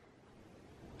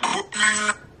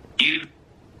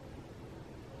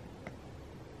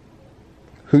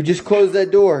 Who just closed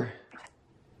that door?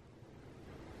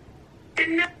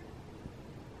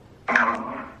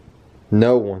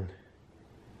 No one.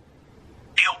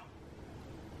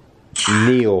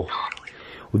 Neil.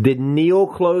 Did Neil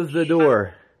close the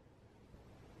door?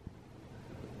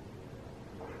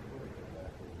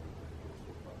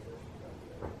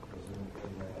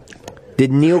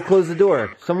 Did Neil close the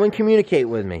door? Someone communicate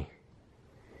with me.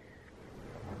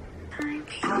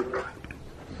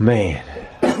 Man.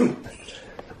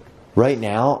 Right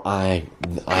now, I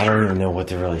don't even know what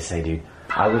to really say, dude.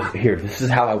 I was here. This is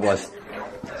how I was.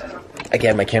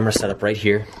 Again, my camera set up right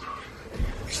here.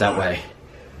 Just that way.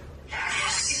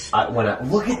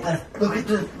 Look at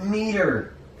the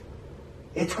meter.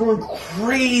 It's going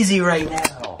crazy right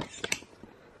now.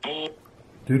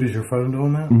 Dude, is your phone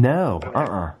doing that? No.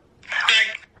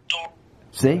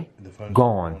 See? The phone's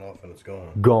Gone. going off and it's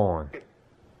gone. Gone.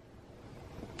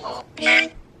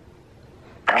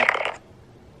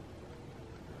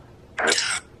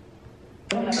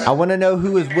 I want to know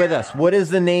who is with us. What is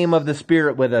the name of the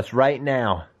spirit with us right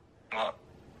now?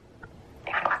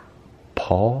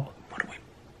 Paul?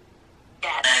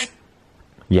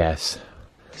 Yes.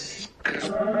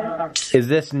 Is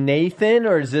this Nathan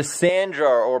or is this Sandra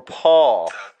or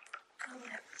Paul?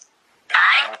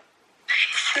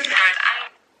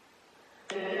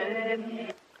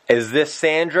 Is this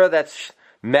Sandra that's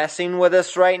messing with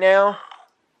us right now?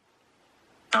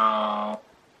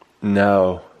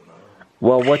 No.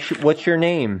 Well, what's your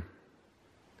name?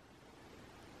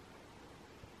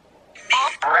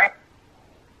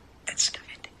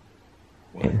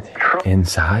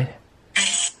 Inside?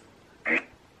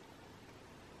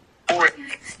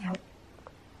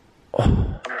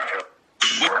 Oh.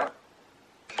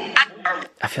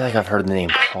 I feel like I've heard the name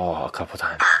Paul a couple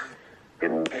times.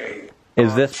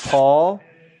 Is this Paul?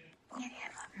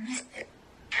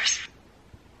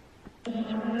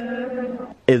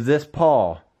 Is this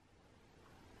Paul?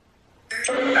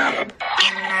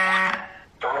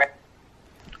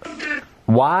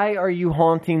 Why are you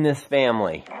haunting this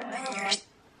family?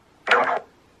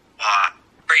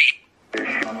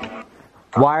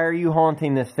 Why are you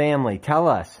haunting this family? Tell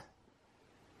us.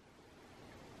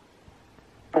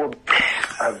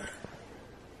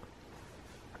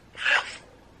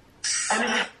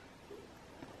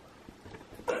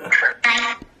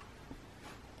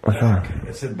 What's wrong?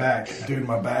 I said back. Dude,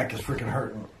 my back is freaking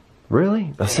hurting.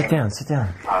 Really? Oh, sit down, sit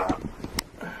down.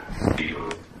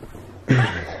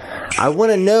 I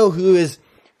want to know who's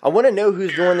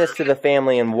doing this to the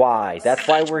family and why. That's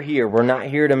why we're here. We're not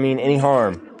here to mean any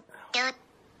harm.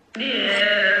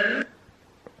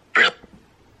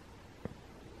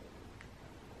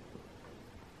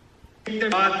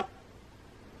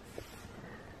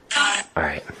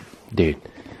 Alright, dude.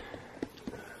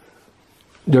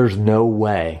 There's no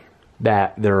way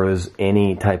that there is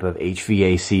any type of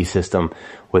HVAC system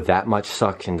with that much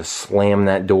suction to slam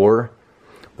that door.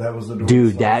 That was the door.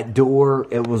 Dude, that door,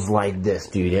 it was like this,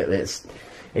 dude.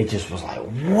 It just was like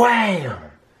wham.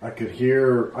 I could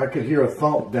hear a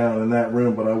thump down in that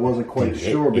room, but I wasn't quite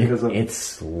sure because it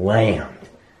slammed.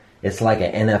 It's like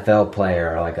an NFL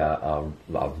player, or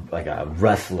like a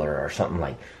wrestler or something,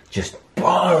 like just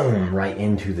boom right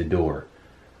into the door.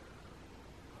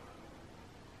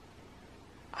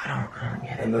 I don't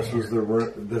get it. And this was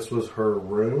this was her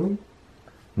room?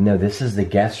 No, this is the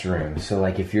guest room. So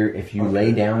like if you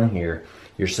lay down here,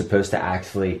 you're supposed to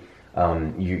actually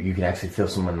you can actually feel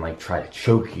someone like try to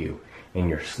choke you in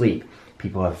your sleep.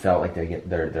 People have felt like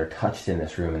they're touched in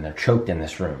this room and they're choked in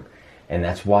this room. And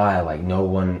that's why like no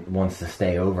one wants to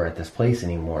stay over at this place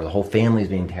anymore. The whole family's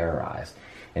being terrorized.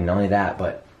 And not only that,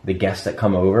 but the guests that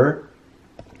come over,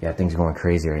 yeah, things are going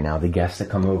crazy right now. The guests that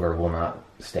come over will not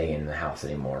stay in the house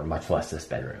anymore, much less this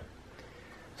bedroom.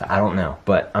 So I don't know,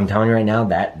 but I'm telling you right now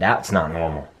that that's not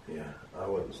normal. Yeah, I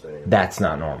wouldn't stay in here. That's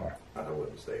not normal. I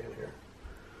wouldn't stay in here.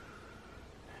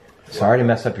 Sorry to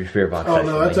mess up your spirit box. Oh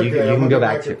no, that's like, okay. You can go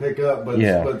back to to pick up, but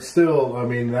yeah. But still, I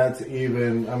mean, that's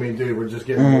even. I mean, dude, we're just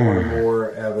getting more and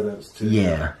more evidence to.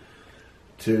 Yeah.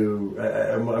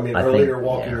 I mean, earlier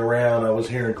walking around, I was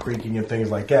hearing creaking and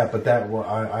things like that. But that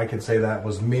I could say that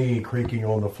was me creaking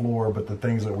on the floor. But the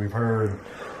things that we've heard,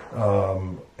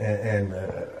 and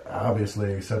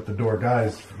obviously, except the door,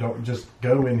 guys, don't just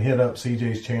go and hit up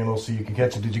CJ's channel so you can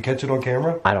catch it. Did you catch it on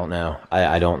camera? I don't know.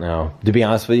 I don't know. To be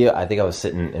honest with you, I think I was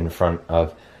sitting in front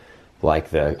of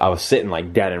I was sitting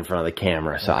like dead in front of the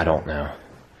camera, so I don't know.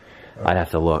 I'd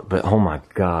have to look, but oh my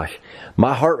gosh,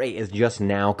 my heart rate is just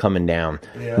now coming down.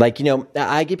 Yeah. Like, you know,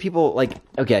 I get people like,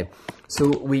 okay,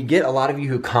 so we get a lot of you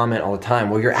who comment all the time,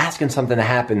 well, you're asking something to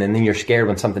happen and then you're scared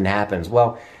when something happens.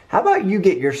 Well, how about you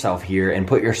get yourself here and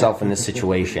put yourself in this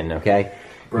situation, okay?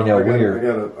 Bro, you know,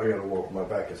 I gotta walk. My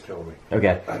back is killing me.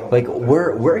 Okay, like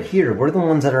we're here. We're the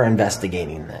ones that are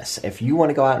investigating this. If you want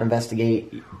to go out and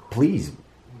investigate, please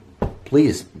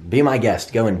be my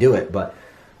guest. Go and do it. But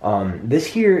this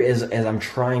here is as I'm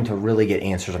trying to really get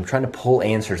answers. I'm trying to pull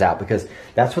answers out because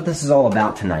that's what this is all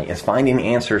about tonight, is finding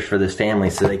answers for this family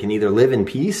so they can either live in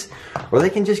peace or they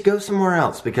can just go somewhere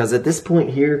else. Because at this point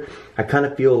here, I kind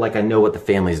of feel like I know what the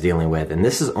family's dealing with. And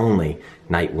this is only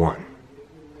night one.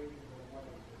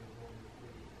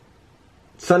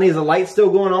 Sonny, is the light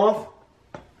still going off?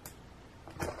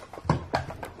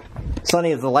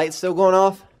 Sonny, is the light still going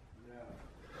off?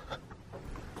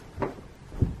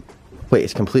 Wait,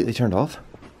 it's completely turned off?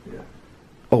 Yeah.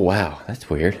 Oh, wow. That's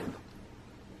weird.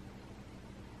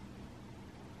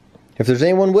 If there's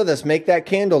anyone with us, make that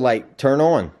candle light turn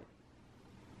on.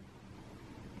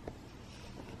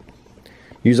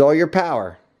 Use all your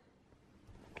power.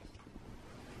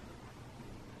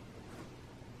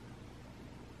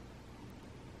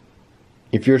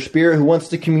 If you're a spirit who wants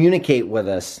to communicate with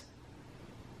us,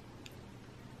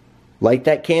 light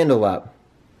that candle up.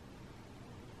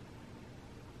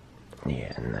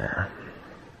 Yeah, nah.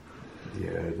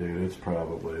 Yeah, dude, it's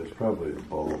probably the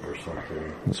bulb or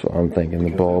something. That's what I'm thinking.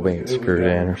 The bulb ain't screwed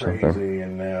in or something.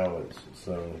 And now it's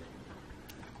so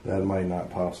that might not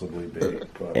possibly be.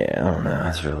 But yeah, I don't know.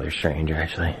 That's really strange,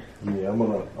 actually. Yeah, I'm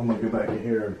gonna go back in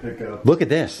here and pick up. Look at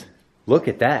this. Look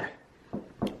at that.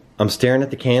 I'm staring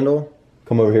at the candle.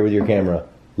 Come over here with your camera.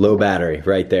 Low battery,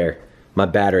 right there. My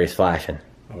battery's flashing.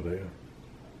 Oh, damn.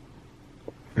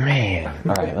 Man.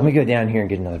 All right, let me go down here and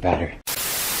get another battery.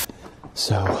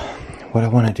 So, what I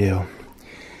want to do...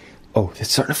 Oh,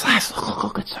 it's starting to flash.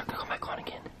 Look, it's starting to come back on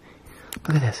again.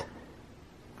 Look at this.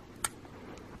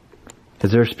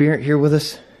 Is there a spirit here with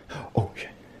us? Oh, shit.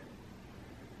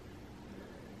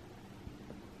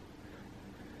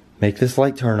 Make this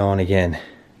light turn on again.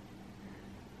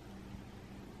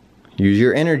 Use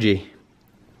your energy.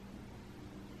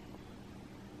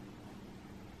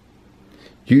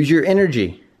 Use your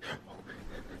energy.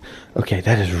 Okay,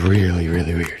 that is really,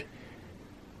 really weird.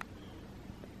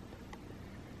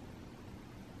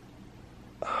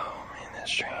 Oh man, that's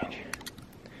strange.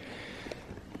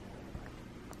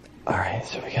 Alright,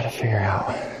 so we gotta figure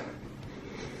out.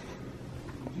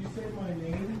 Did you say my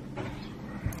name?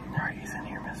 Alright, he's in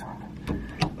here messing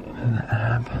with the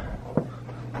app.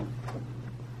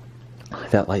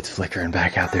 That light's flickering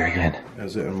back out there again.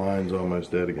 As it, and mine's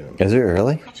almost dead again. Is it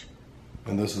really?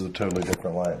 And this is a totally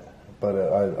different light. But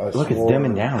I Look, swore, it's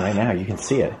dimming down right now. You can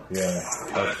see it. Yeah,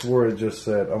 I swore it just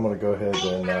said, I'm going to go ahead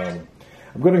and,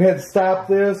 I'm going to go ahead and stop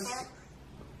this.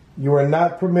 You are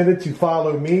not permitted to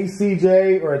follow me,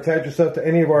 CJ, or attach yourself to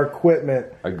any of our equipment.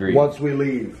 Agreed. Once we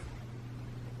leave.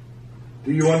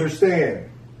 Do you understand?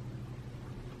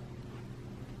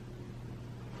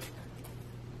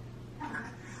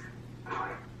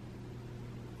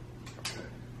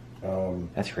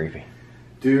 That's creepy.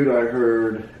 Dude, I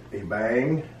heard a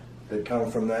bang that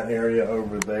come from that area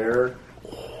over there.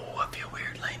 Oh, I feel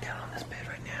weird laying down on this bed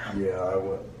right now. Yeah, I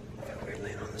would. I feel weird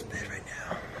laying on this bed right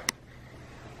now.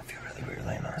 I feel really weird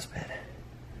laying on this bed.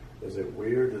 Is it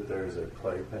weird that there's a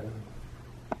playpen?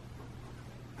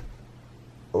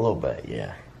 A little bit,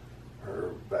 yeah.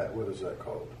 Or what is that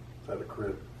called? Is that a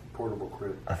crib? Portable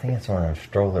crib? I think it's one of those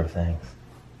stroller things.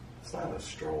 It's not a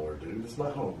stroller, dude. It's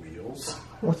not on wheels.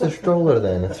 What's a stroller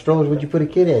then? A stroller's what you put a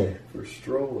kid in. For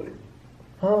strolling.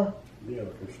 Huh? Yeah,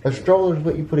 for A strolling. stroller's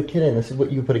what you put a kid in. This is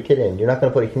what you put a kid in. You're not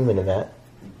going to put a human in that.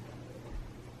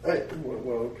 Hey,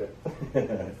 well, okay.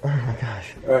 Oh my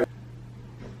gosh. All right.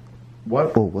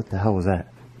 What? Oh, what the hell was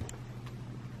that?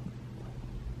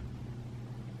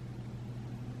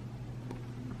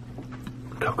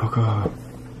 Go, go, go.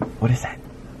 What is that?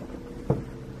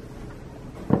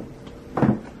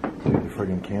 Dude, the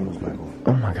friggin' candle's back on.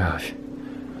 Oh my gosh.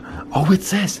 Oh, it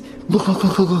says. Look, look,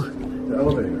 look, look, look. The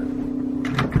elevator.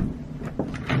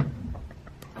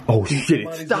 Oh shit,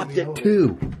 it stopped at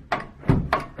 2.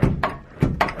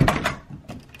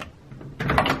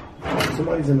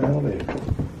 Somebody's in the elevator.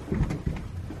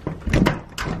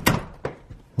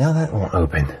 Now that won't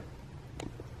open.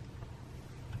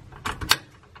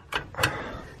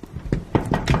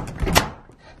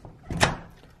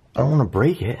 I don't want to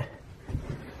break it.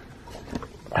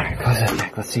 Alright, close that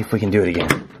back. Let's see if we can do it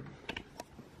again.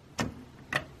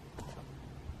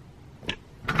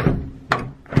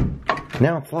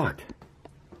 Now it's locked.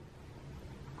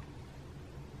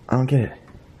 I don't get it.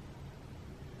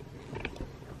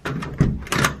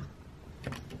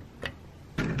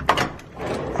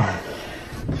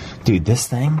 Dude, this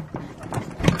thing?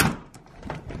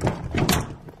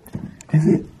 Is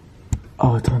it?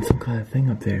 Oh, it's on some kind of thing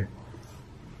up there.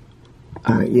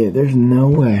 Alright, yeah, there's no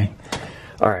way.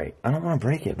 Alright, I don't want to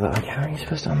break it, but like, how are you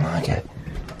supposed to unlock it?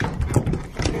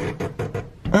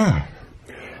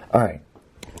 Alright.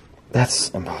 That's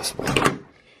impossible.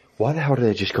 Why the hell did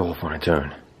it just go off on its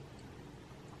own?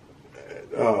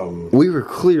 We were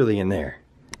clearly in there.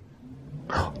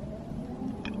 Oh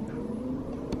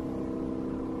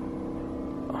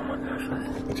my gosh.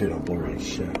 Dude, I'm blurry as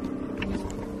shit.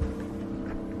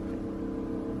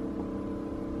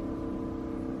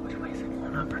 Which way is it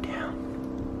going, up or down?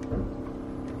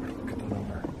 Get the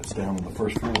number. It's down on the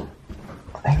first floor.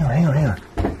 Hang on.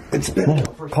 It's been No,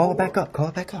 call it back up, call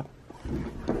it back up.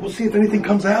 We'll see if anything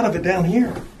comes out of it down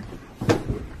here.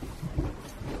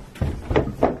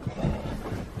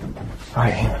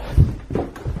 Alright, hang on.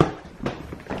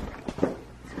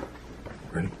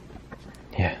 Ready?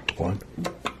 Yeah. 1,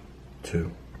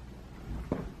 2.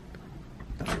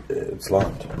 It's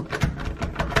locked.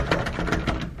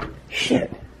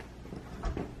 Shit.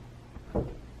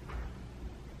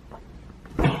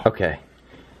 Okay.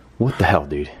 What the hell,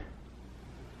 dude?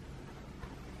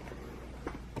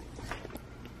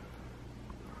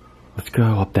 Let's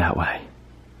go up that way.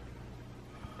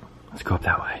 Let's go up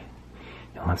that way.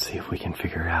 And let's see if we can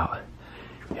figure out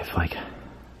if, like...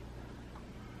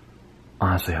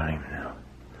 Honestly, I don't even know.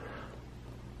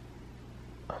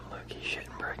 I'm low-key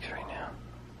shitting bricks right now.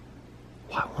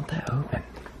 Why won't that open?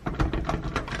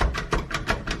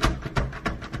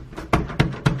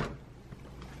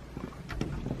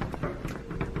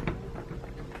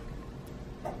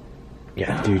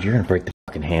 Yeah, dude, you're gonna break the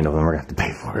fucking handle, then we're gonna have to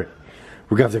pay for it.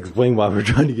 We're gonna have to explain why we're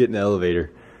trying to get in the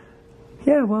elevator.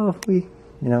 Yeah, well, if we,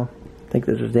 you know, think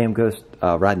there's a damn ghost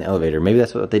riding the elevator. Maybe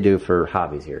that's what they do for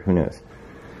hobbies here. Who knows?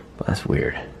 But that's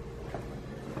weird.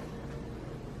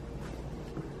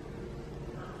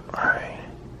 Alright.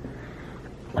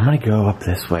 I'm gonna go up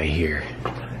this way here.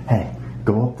 Hey,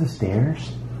 go up the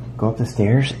stairs. Go up the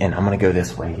stairs, and I'm gonna go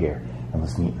this way here. And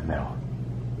let's meet in the middle.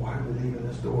 Why are we leaving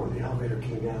this door? The elevator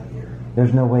came down here.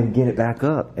 There's no way to get it back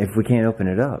up if we can't open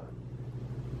it up.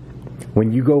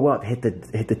 When you go up, hit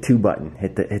the 2 button.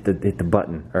 Hit the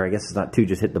button. Or I guess it's not 2,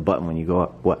 just hit the button when you go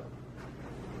up. What?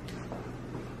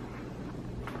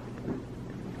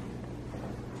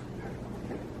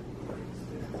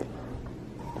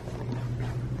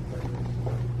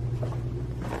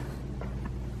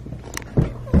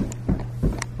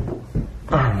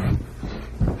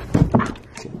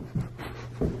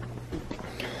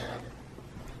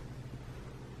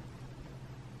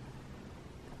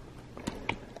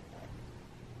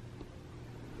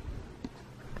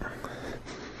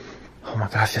 Oh my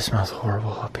gosh, it smells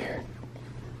horrible up here.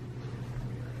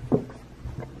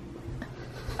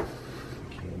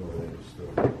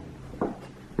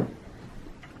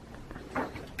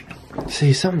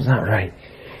 See, something's not right.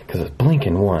 Because it's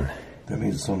blinking 1. That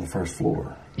means it's on the first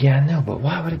floor. Yeah, I know, but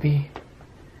why would it be?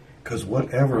 Because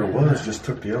whatever it was just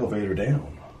took the elevator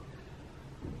down.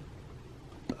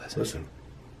 Listen.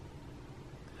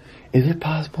 Is it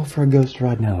possible for a ghost to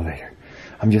ride an elevator?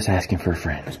 I'm just asking for a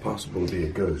friend. It's possible to be a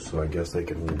ghost, so I guess they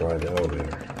can ride the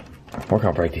elevator. We're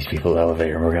gonna break these people the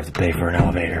elevator and we're gonna have to pay for an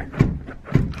elevator.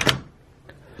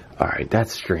 Alright,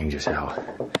 that's strange as hell.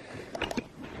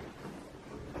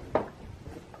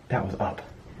 That was up.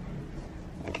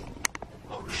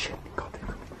 Oh shit, God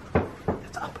damn.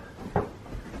 It's up.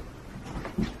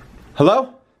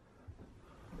 Hello?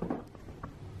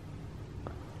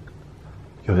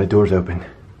 Yo, that door's open.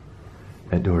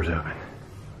 That door's open.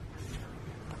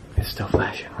 It's still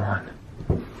flashing 1.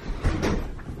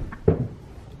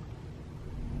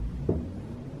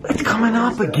 It's coming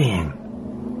up again.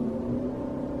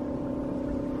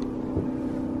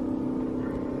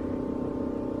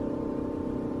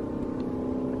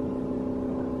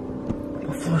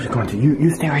 What floor is it going to? You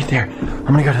stay right there. I'm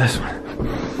gonna go to this one.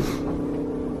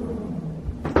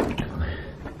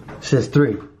 It says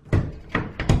 3.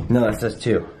 No, it says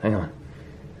 2. Hang on.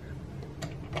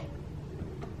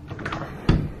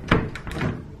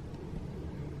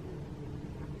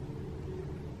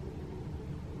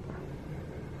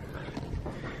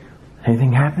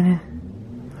 Anything happening?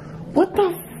 What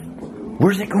the?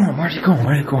 Where's it going? Where's it going?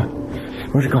 Where's it going?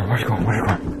 Where's it going? Where's it going? Where's it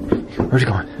going? Where's it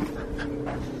going?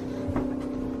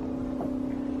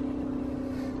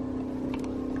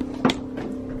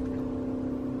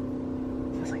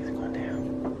 Sounds like it's going down.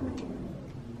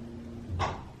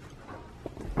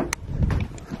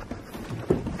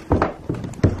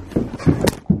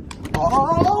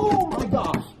 Oh my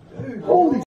gosh!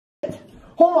 Holy shit!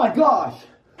 Oh my gosh!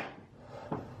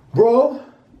 Bro,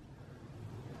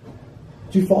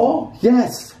 Did you fall?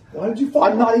 yes. Why did you fall?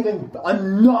 I'm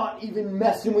not even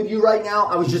messing with you right now.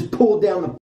 I was just pulled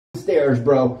down the stairs,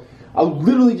 bro. I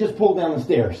literally just pulled down the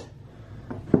stairs.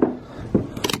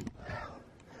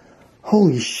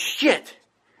 Holy shit.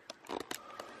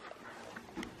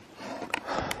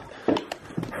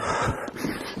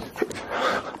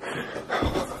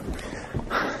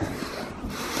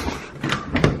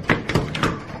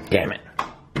 Damn it.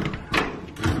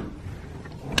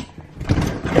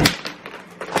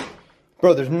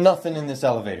 Bro, there's nothing in this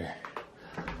elevator.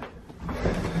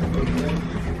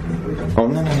 Oh,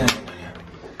 no.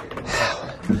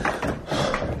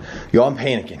 Yo, I'm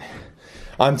panicking.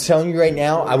 I'm telling you right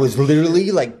now, I was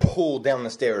literally like pulled down the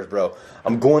stairs, bro.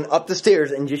 I'm going up the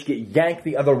stairs and just get yanked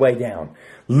the other way down.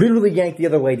 Literally yanked the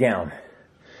other way down.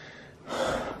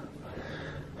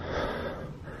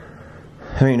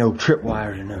 There ain't no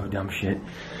tripwires or no dumb shit.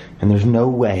 And there's no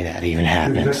way that even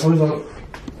happens.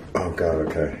 Oh God,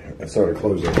 okay. I started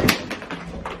closing.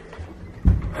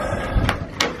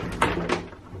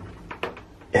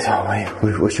 It's all right.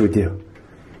 What should we do?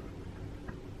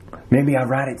 Maybe I'll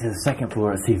ride it to the 2nd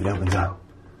floor and see if it opens up.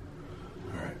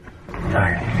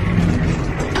 Alright.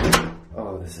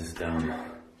 Oh, this is dumb.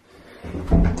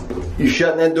 You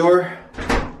shutting that door?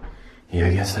 Yeah,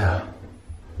 I guess so.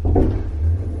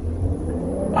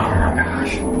 Oh my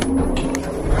gosh.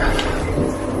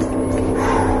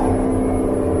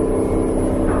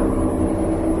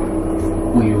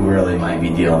 We really might be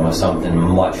dealing with something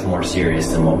much more serious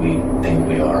than what we think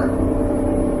we are.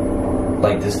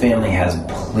 Like, this family has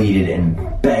pleaded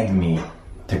and begged me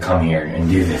to come here and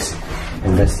do this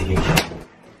investigation.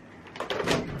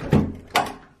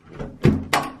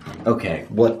 Okay,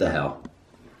 what the hell?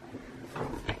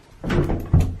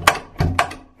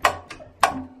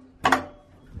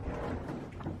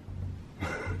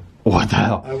 What the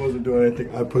hell? I wasn't doing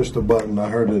anything. I pushed the button. I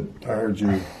heard it. I heard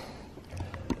you.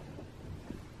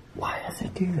 Why does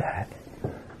it do that?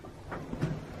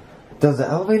 Does the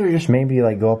elevator just maybe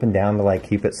like go up and down to like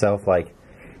keep itself like,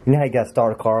 you know how you gotta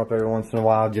start a car up every once in a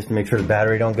while just to make sure the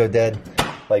battery don't go dead?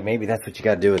 Like maybe that's what you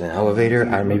gotta do with an elevator,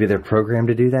 or maybe they're programmed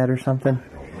to do that or something.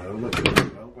 I don't know. Look,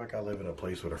 I look like I live in a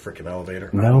place with a freaking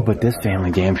elevator. No, but this family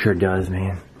damn sure does,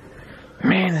 man.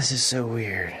 Man, this is so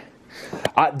weird.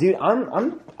 Dude,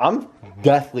 I'm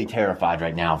deathly terrified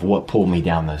right now of what pulled me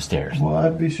down those stairs. Well,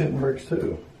 I'd be shitting bricks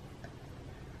too.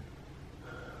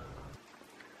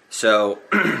 So,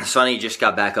 Sonny just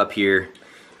got back up here.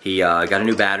 He got a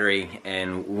new battery,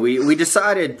 and we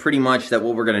decided pretty much that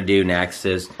what we're gonna do next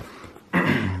is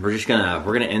we're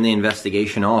gonna end the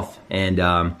investigation off, and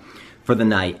for the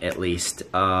night at least.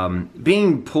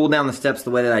 Being pulled down the steps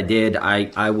the way that I did,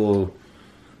 I will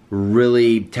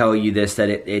really tell you this, that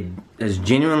it has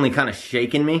genuinely kind of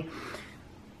shaken me.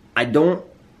 I don't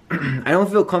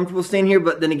feel comfortable staying here,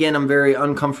 but then again, I'm very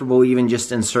uncomfortable even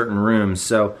just in certain rooms.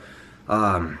 So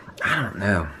I don't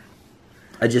know.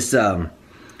 I just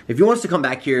if you want us to come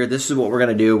back here, this is what we're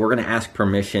gonna do. We're gonna ask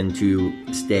permission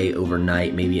to stay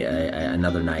overnight, maybe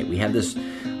another night. We have this you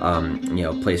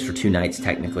know, place for 2 nights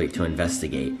technically to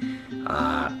investigate.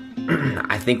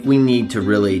 I think we need to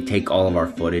really take all of our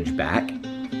footage back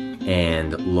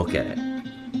and look at it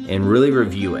and really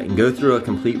review it and go through a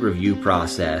complete review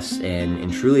process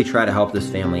and truly try to help this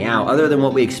family out. Other than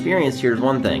what we experienced, here's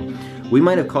one thing. We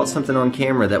might have caught something on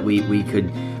camera that we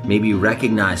could maybe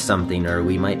recognize something, or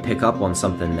we might pick up on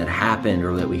something that happened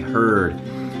or that we heard.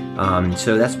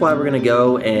 So that's why we're gonna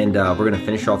go and we're gonna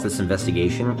finish off this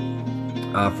investigation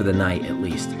for the night at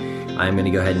least. I'm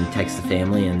gonna go ahead and text the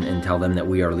family and tell them that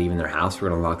we are leaving their house. We're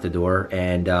gonna lock the door,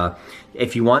 and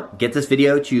if you want, get this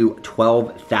video to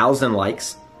 12,000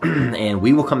 likes and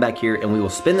we will come back here and we will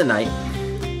spend the night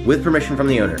with permission from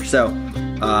the owner. So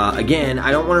again,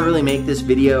 I don't want to really make this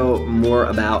video more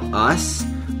about us,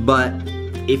 but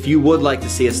if you would like to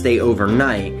see us stay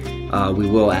overnight, we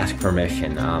will ask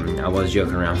permission. I was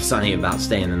joking around with Sonny about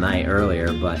staying the night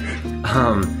earlier, but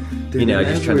Dude, you know,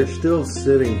 just trying to... We're still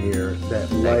sitting here,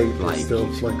 that light is still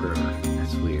flickering.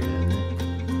 That's weird, isn't it?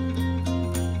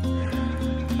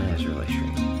 That's really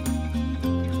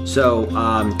strange. So,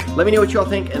 let me know what y'all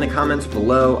think in the comments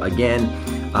below. Again,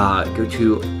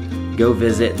 go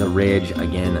visit The Ridge.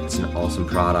 Again, it's an awesome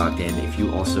product. And if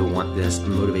you also want this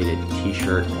motivated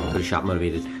t-shirt, go to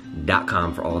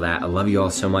shopmotivated.com for all that. I love you all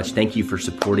so much. Thank you for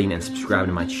supporting and subscribing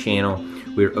to my channel.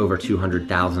 We're over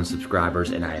 200,000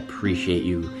 subscribers, and I appreciate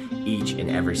you, each and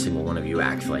every single one of you,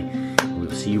 actually. We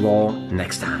will see you all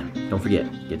next time. Don't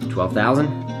forget, get to 12,000,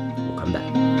 we'll come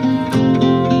back.